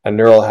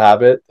neural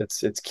habit.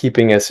 It's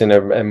keeping us in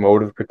a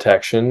mode of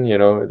protection.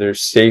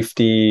 There's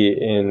safety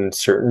in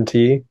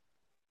certainty,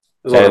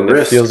 There's a lot of and it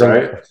risk, feels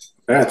right?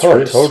 Yeah, it's oh,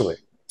 risk. totally,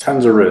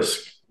 Tons of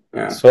risk.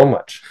 Yeah. so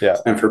much. Yeah.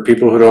 And for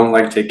people who don't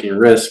like taking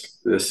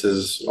risk, this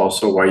is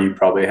also why you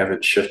probably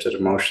haven't shifted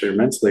emotionally or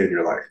mentally in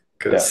your life,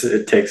 Yeah. because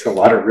it takes a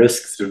lot of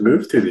risks to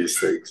move through these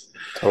things.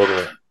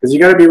 Totally. Because you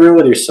got to be real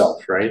with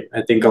yourself, right?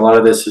 I think a lot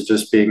of this is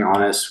just being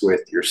honest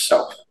with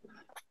yourself.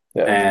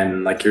 Yeah.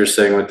 And like you're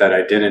saying with that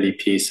identity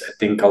piece, I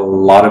think a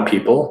lot of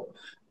people,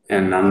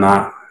 and I'm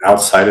not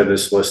outside of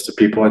this list of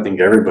people, I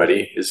think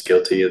everybody is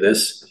guilty of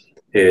this,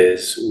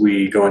 is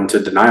we go into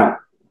denial.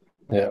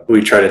 Yeah. We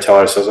try to tell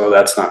ourselves, oh,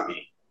 that's not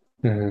me,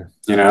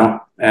 Mm-hmm.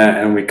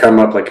 and we come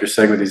up, like you're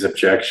saying, with these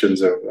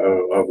objections of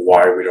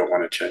why we don't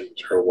want to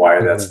change or why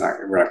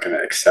Mm-hmm. we're not going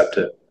to accept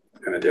it.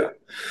 kind of deal.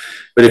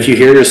 But if you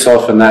hear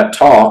yourself in that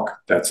talk,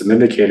 that's an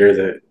indicator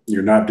that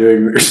you're not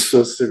doing what you're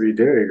supposed to be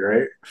doing,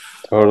 right?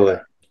 Totally.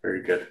 Yeah,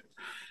 very good.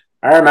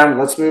 All right, man,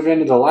 let's move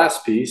into the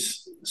last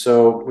piece.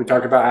 So we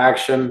talked about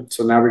action.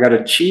 So now we got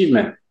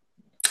achievement.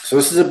 So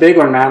this is a big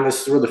one, man.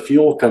 This is where the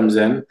fuel comes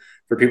in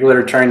for people that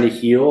are trying to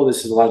heal.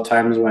 This is a lot of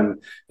times when,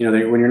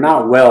 when you're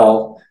not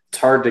well, it's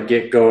hard to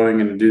get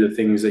going and to do the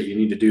things that you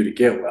need to do to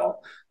get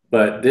well.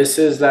 But this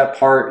is that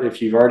part.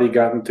 If you've already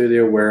gotten through the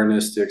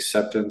awareness, the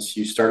acceptance,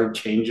 you started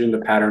changing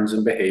the patterns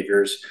and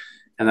behaviors,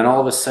 and then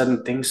all of a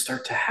sudden things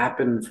start to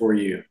happen for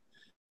you,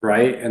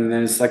 right? And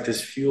then it's like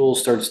this fuel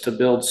starts to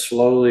build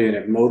slowly, and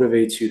it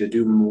motivates you to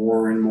do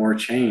more and more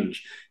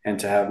change and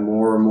to have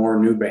more and more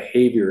new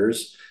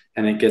behaviors.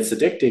 And it gets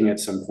addicting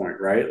at some point,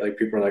 right? Like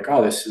people are like,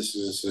 oh, this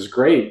is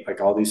great. Like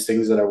all these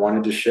things that I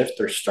wanted to shift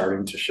are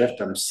starting to shift.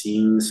 I'm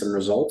seeing some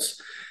results.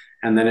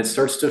 And then it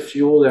starts to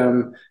fuel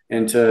them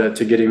into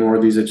getting more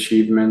of these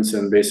achievements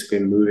and basically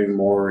moving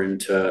more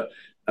into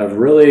of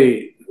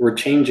really we're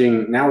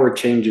changing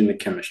the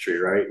chemistry,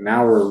 right?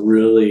 Now we're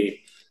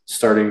really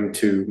starting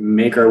to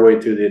make our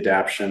way through the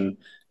adaptation,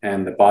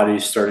 and the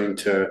body's starting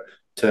to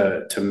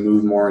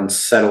move more and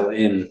settle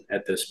in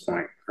at this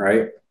point,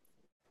 right?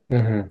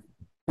 Mm-hmm.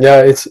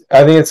 Yeah,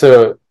 I think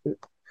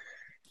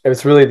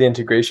it's really the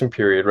integration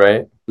period,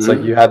 right? It's like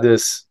Mm-hmm. you had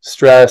this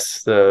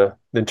stress, the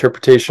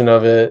interpretation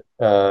of it,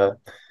 the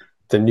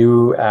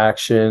new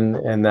action,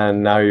 and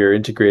then now you're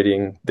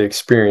integrating the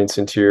experience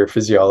into your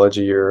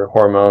physiology, your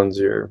hormones,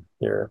 your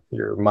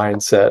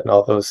mindset, and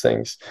all those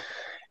things.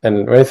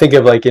 And when I think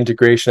of like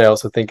integration, I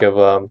also think of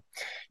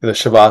the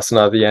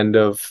shavasana at the end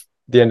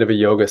of a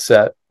yoga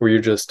set, where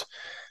you're just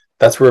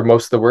that's where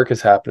most of the work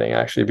is happening,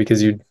 actually,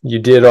 because you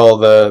did all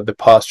the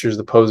postures,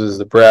 the poses,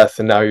 the breath,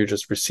 and now you're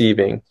just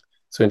receiving.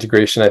 So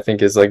integration, I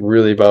think, is like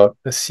really about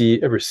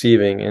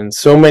receiving. And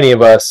so many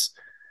of us,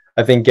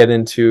 I think, get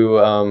into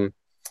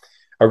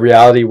a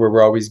reality where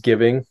we're always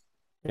giving.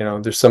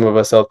 There's some of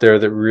us out there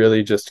that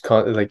really just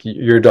like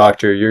your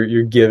doctor,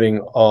 you're giving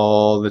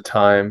all the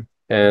time.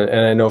 And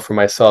I know for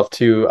myself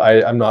too,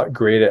 I'm not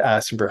great at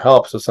asking for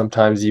help. So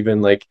sometimes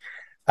even like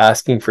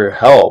asking for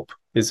help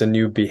is a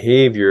new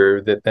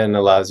behavior that then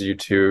allows you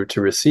to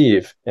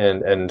receive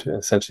and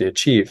essentially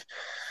achieve.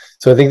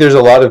 So I think there's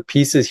a lot of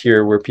pieces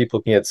here where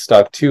people can get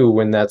stuck too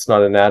when that's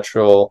not a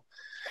natural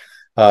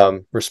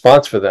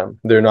response for them.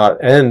 They're not,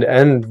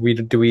 and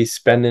we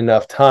spend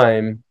enough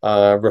time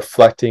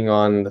reflecting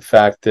on the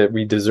fact that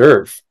we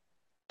deserve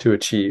to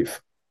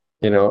achieve.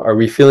 Are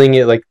we feeling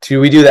it like,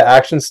 do we do the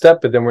action step,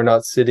 but then we're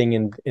not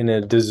sitting in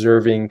a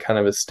deserving kind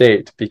of a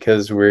state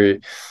because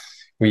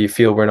we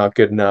feel we're not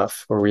good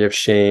enough, or we have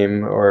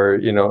shame, or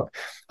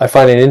I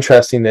find it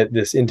interesting that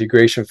this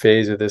integration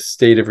phase, or this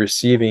state of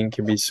receiving,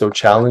 can be so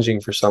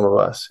challenging for some of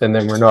us, and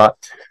then we're not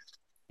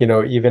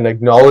even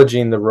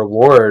acknowledging the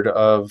reward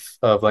of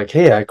like,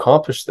 hey, I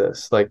accomplished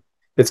this. Like,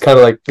 it's kind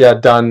of like, yeah,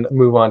 done,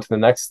 move on to the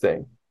next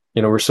thing.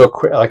 We're so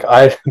quick. Like,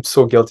 I'm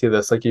so guilty of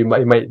this. Like, you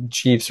might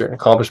achieve certain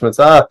accomplishments.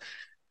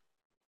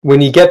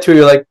 When you get to it,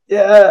 you're like,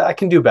 yeah, I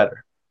can do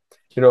better.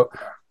 you know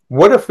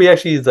what if we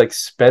actually like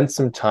spent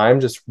some time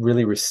just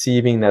really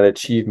receiving that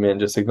achievement,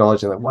 just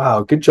acknowledging like,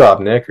 wow, good job,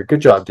 Nick, or good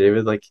job,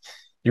 David. Like,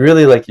 you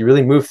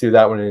really moved through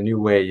that one in a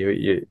new way.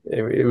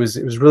 It was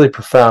really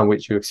profound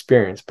what you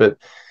experienced. But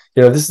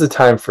this is the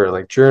time for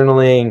like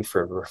journaling,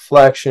 for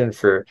reflection,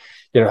 for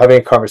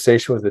having a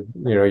conversation with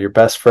your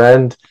best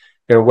friend,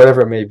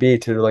 whatever it may be,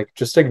 to like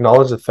just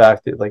acknowledge the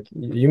fact that like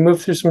you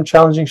moved through some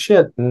challenging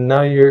shit, and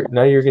now you're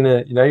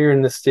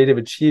in this state of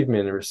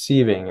achievement and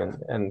receiving,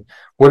 and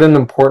what an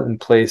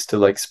important place to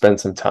like spend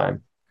some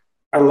time.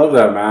 I love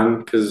that, man,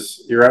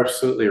 because you're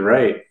absolutely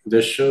right.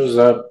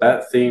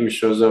 That theme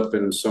shows up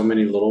in so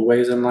many little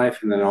ways in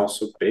life, and then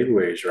also big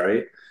ways,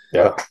 right?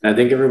 Yeah. And I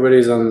think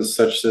everybody's on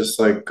such this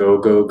like go,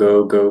 go,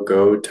 go, go,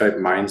 go type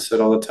mindset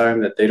all the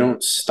time that they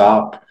don't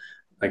stop.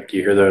 Like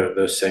you hear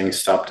the saying,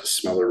 stop to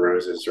smell the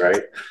roses,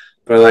 right?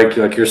 But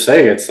like you're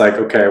saying, it's like,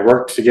 okay, I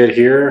worked to get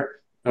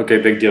here.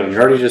 Okay, big deal. And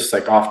you're already just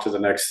like off to the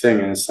next thing.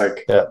 And it's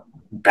like Yeah.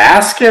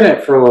 bask in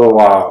it for a little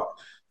while.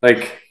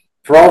 Like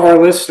for all of our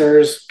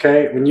listeners,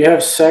 okay, when you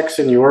have sex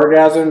and you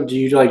orgasm, do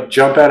you like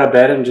jump out of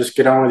bed and just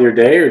get on with your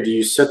day, or do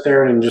you sit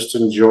there and just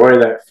enjoy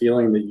that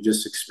feeling that you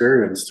just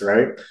experienced,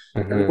 right?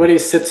 Hmm. Everybody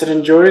sits and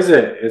enjoys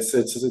it. It's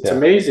Yeah.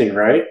 amazing,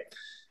 right?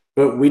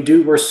 But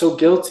we're so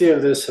guilty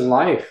of this in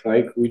life.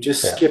 Like we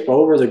just Yeah. skip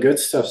over the good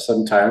stuff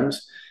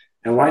sometimes.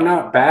 And why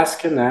not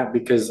bask in that?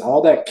 Because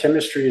all that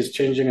chemistry is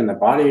changing in the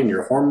body, and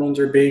your hormones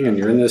are being, and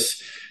you're in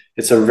this,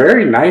 it's a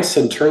very nice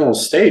internal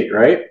state,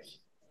 right?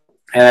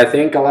 And I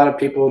think a lot of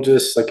people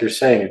just, like you're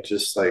saying, it's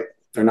just like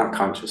they're not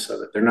conscious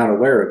of it. They're not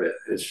aware of it.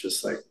 It's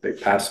just like they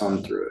pass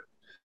on through it.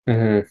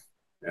 Hmm.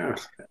 Yeah.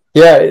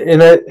 Yeah,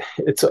 and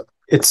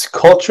it's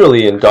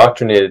culturally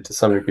indoctrinated to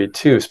some degree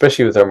too,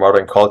 especially with our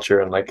modern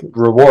culture and like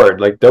reward,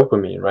 like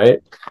dopamine,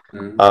 right?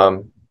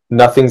 Mhm.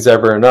 Nothing's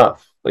ever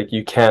enough. Like,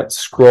 you can't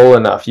scroll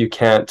enough. You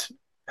can't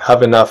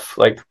have enough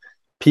like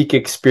peak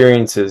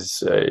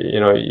experiences.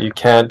 You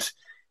can't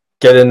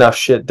get enough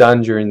shit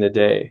done during the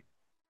day.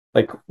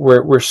 like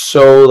we're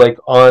so like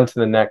on to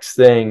the next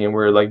thing, and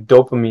we're like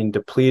dopamine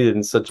depleted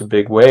in such a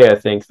big way. I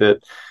think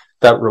that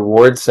that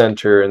reward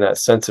center and that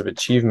sense of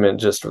achievement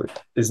just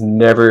is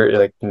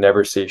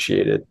never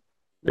satiated.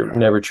 It Yeah.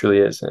 never truly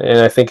is. And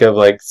I think of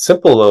like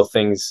simple little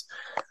things,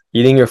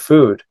 eating your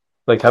food,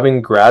 like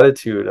having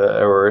gratitude,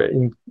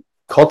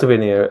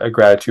 cultivating a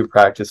gratitude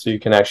practice so you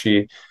can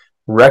actually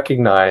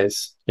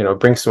recognize,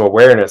 bring some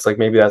awareness. Like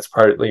maybe that's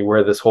partly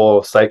where this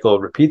whole cycle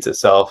repeats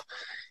itself,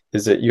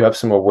 is that you have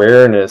some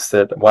awareness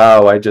that,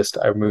 wow, I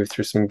moved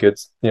through some good,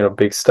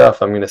 big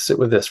stuff. I'm going to sit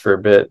with this for a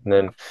bit, and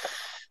then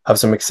have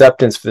some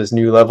acceptance for this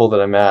new level that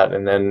I'm at,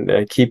 and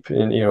then keep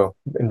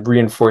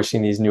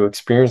reinforcing these new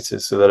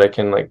experiences so that I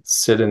can like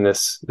sit in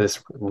this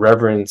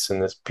reverence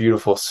and this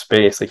beautiful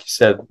space, like you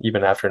said,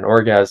 even after an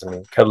orgasm,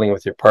 and cuddling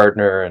with your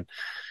partner, and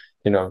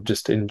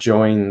just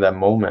enjoying the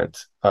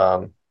moment.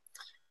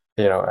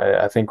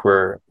 I think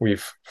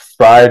we've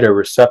fried our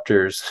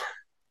receptors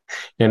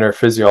in our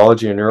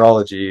physiology and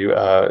neurology,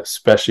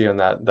 especially on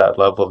that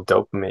level of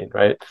dopamine,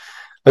 right?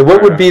 Like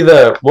what would be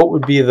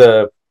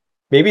the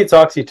maybe it's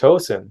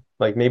oxytocin.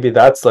 Like maybe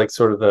that's like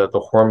sort of the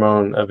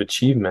hormone of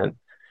achievement,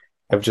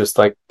 of just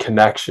like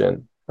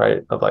connection,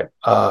 right? Of like,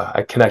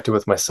 I connected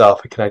with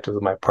myself, I connected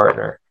with my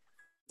partner.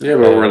 Yeah,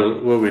 but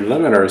And we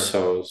limit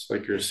ourselves,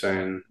 like you're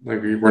saying,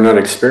 like we're not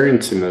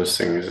experiencing those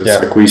things. It's yeah,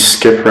 like we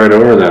skip right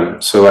over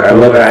them. So like, I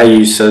love totally. how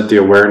you said the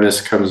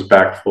awareness comes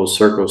back full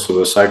circle, so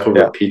the cycle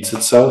Yeah. repeats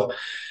itself.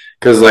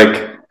 Because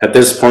like at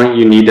this point,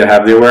 you need to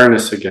have the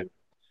awareness again.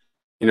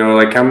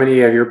 Like how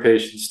many of your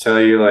patients tell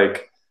you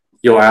like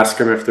you'll ask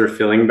them if they're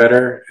feeling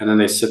better, and then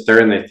they sit there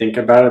and they think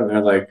about it, and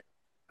they're like,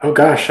 "Oh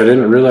gosh, I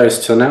didn't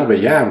realize till now,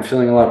 but yeah, I'm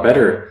feeling a lot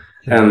better."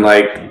 And Mm-hmm.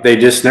 like they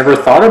just never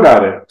thought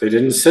about it. They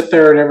didn't sit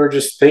there and ever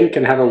just think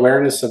and have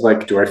awareness of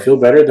like, do I feel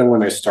better than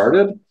when I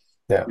started?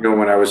 Yeah.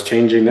 When I was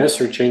changing this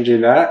or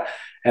changing that.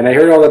 And I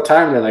hear it all the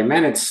time. They're like,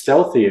 man, it's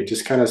stealthy. It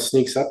just kind of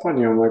sneaks up on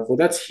you. I'm like, well,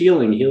 that's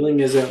healing. Healing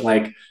isn't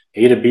like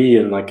A to B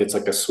and like it's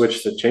like a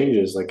switch that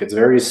changes. Like it's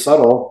very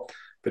subtle.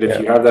 But if Yeah.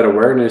 you have that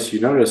awareness, you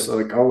notice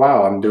like, oh,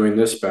 wow, I'm doing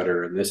this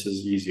better and this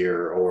is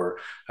easier, or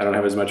I don't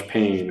have as much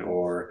pain,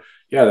 or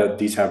yeah, that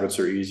these habits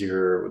are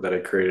easier that I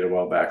created a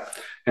while back.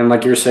 And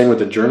like you're saying with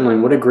the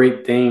journaling, what a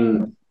great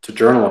thing to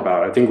journal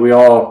about. I think we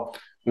all,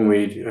 when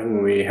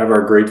we have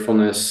our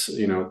gratefulness,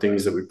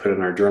 things that we put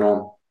in our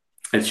journal,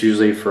 it's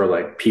usually for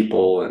like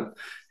people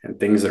and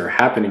things that are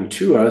happening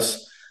to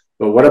us.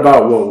 But what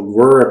about what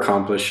we're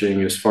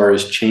accomplishing as far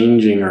as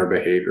changing our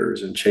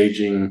behaviors and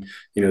changing,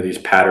 these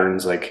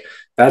patterns? Like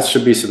that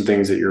should be some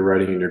things that you're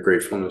writing in your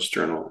gratefulness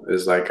journal.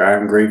 Is like,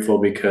 I'm grateful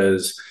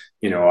because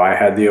I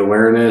had the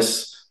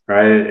awareness,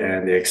 right,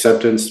 and the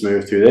acceptance to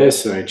move through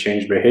this, and I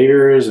changed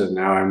behaviors, and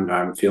now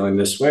I'm feeling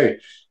this way.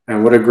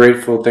 And what a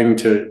grateful thing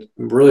to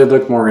really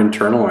look more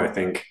internal, I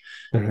think,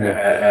 Mm-hmm.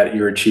 at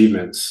your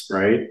achievements,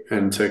 right?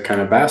 And to kind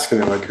of bask in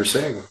it, like you're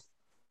saying.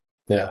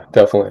 Yeah,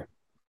 definitely.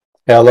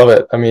 Yeah, I love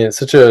it. I mean, it's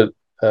such a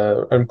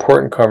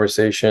important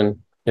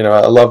conversation.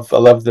 I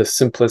love the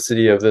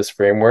simplicity of this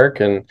framework,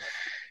 and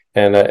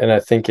I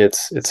think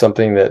it's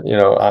something that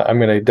I'm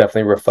going to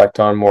definitely reflect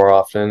on more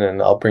often,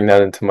 and I'll bring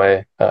that into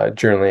my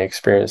journaling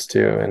experience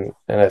too.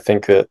 And I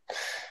think that,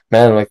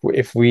 man, like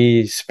if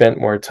we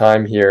spent more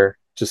time here,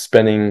 just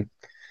spending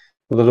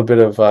a little bit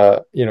of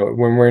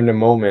when we're in a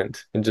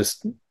moment and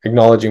just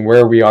acknowledging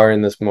where we are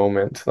in this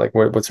moment, like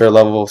what's our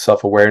level of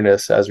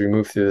self-awareness as we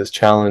move through this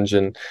challenge,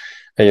 and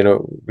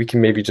we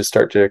can maybe just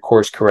start to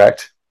course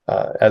correct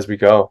as we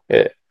go.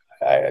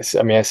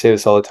 I mean, I say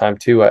this all the time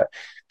too.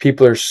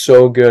 People are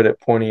so good at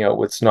pointing out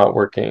what's not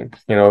working,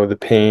 the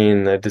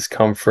pain, the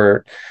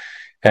discomfort,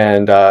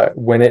 and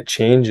when it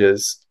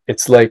changes,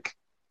 it's like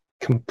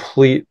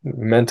complete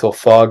mental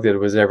fog that it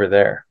was ever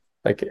there.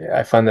 Like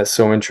I find that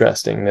so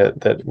interesting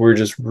that we're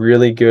just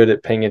really good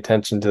at paying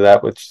attention to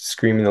that which is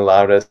screaming the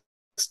loudest,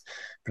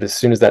 but as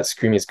soon as that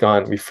scream is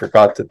gone, we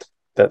forgot that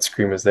that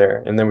scream was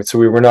there, and then so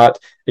we were not,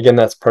 again,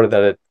 that's part of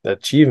that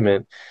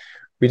achievement.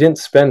 We didn't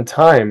spend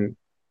time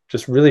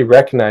just really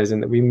recognizing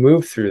that we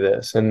moved through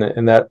this, and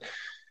that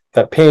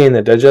pain,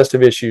 the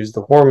digestive issues,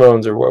 the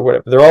hormones, or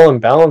whatever, they're all in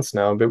balance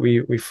now, but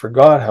we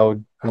forgot how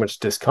much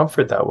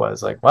discomfort that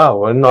was. Like, wow,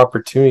 what an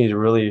opportunity to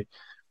really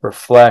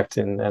reflect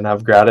and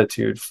have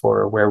gratitude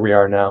for where we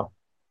are now.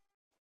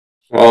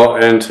 Well,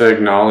 and to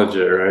acknowledge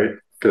it, right?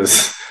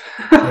 Because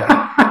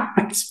Yeah,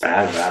 it's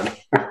bad,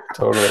 man.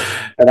 totally.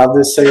 And I'm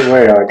the same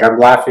way. Like I'm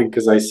laughing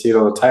because I see it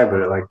all the time,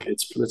 but like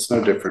it's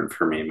no different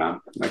for me, man.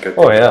 Like I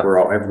Oh think yeah.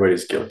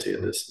 everybody's guilty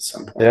of this at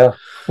some point. Yeah.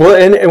 Well,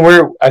 and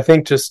we're, I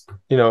think, just,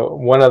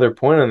 one other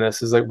point on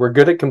this is like we're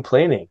good at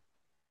complaining.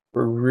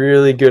 We're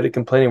really good at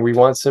complaining. We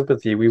want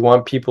sympathy. We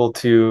want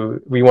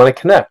to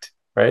connect,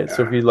 right?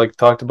 So if Yeah. you like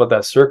talked about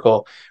that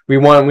circle, we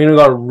don't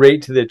go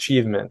right to the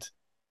achievement,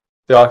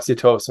 the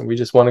oxytocin. We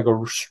just want to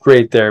go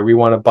straight there. We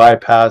want to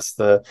bypass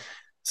the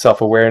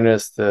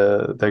self-awareness,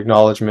 the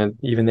acknowledgement,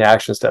 even the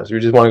action steps. We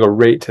just want to go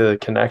right to the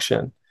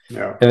connection.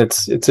 Yeah. And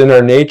it's in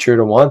our nature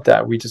to want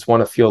that. We just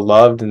want to feel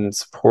loved and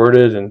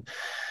supported, and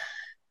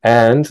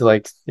And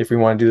like, if we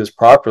want to do this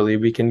properly,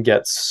 we can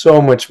get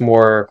so much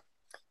more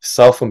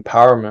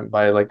self-empowerment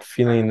by like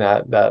feeling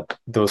that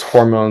those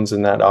hormones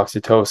and that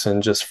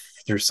oxytocin just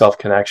through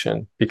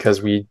self-connection,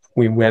 because we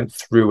went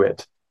through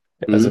it,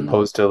 as Mm,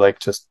 opposed to like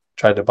just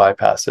tried to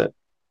bypass it.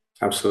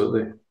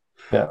 absolutely.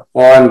 Yeah.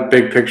 Well, and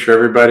big picture,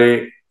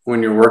 everybody,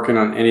 when you're working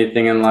on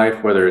anything in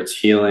life, whether it's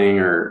healing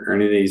or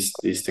any of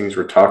these things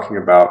we're talking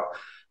about,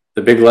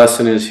 the big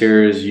lesson is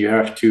here is you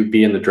have to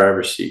be in the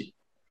driver's seat.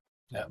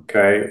 Yeah.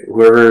 Okay.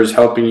 Whoever is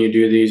helping you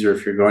do these, or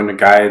if you're going to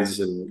guides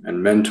and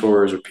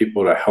mentors or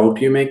people to help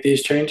you make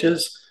these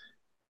changes,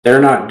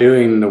 they're not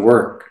doing the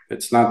work.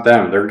 It's not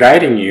them. They're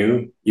guiding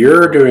you.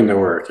 You're doing the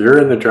work. You're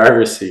in the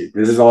driver's seat.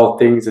 This is all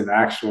things and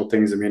actual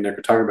things that me and Nick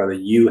are talking about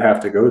that you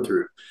have to go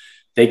through.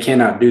 They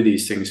cannot do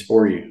these things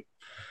for you.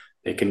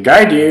 They can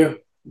guide you.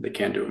 They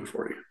can't do them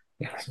for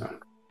you. So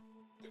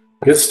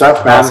good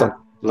stuff, man. Awesome.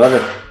 Love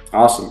it.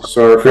 Awesome.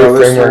 So for Great our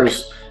framework.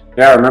 listeners,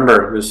 yeah,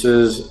 remember this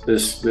is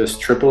this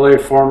AAA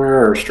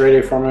formula or straight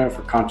A formula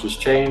for conscious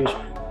change,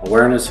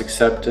 awareness,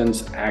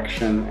 acceptance,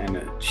 action, and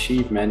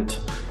achievement.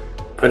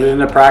 Put it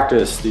into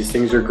practice. These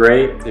things are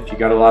great. If you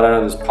got a lot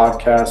out of this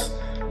podcast,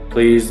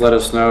 please let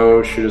us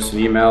know. Shoot us an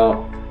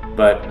email.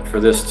 But for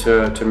this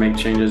to make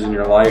changes in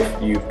your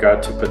life, you've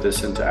got to put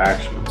this into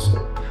action. So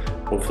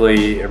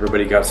hopefully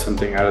everybody got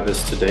something out of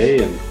this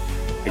today. And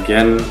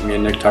again, me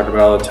and Nick talk about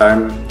all the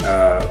time.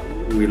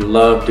 We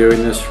love doing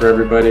this for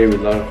everybody. We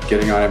love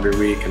getting on every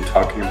week and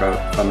talking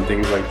about fun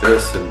things like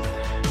this. And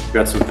we've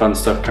got some fun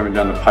stuff coming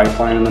down the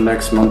pipeline in the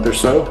next month or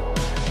so.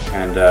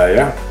 And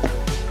yeah,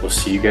 we'll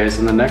see you guys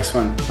in the next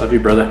one. Love you,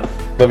 brother.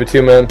 Love you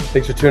too, man.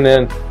 Thanks for tuning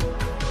in.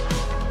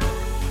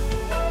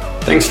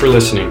 Thanks for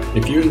listening.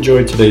 If you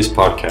enjoyed today's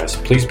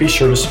podcast, please be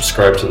sure to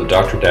subscribe to the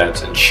Dr.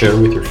 Dads and share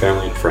with your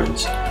family and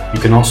friends. You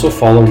can also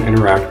follow and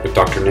interact with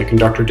Dr. Nick and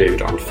Dr.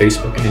 David on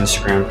Facebook and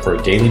Instagram for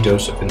a daily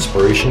dose of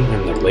inspiration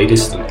and the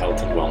latest in health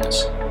and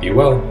wellness. Be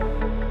well.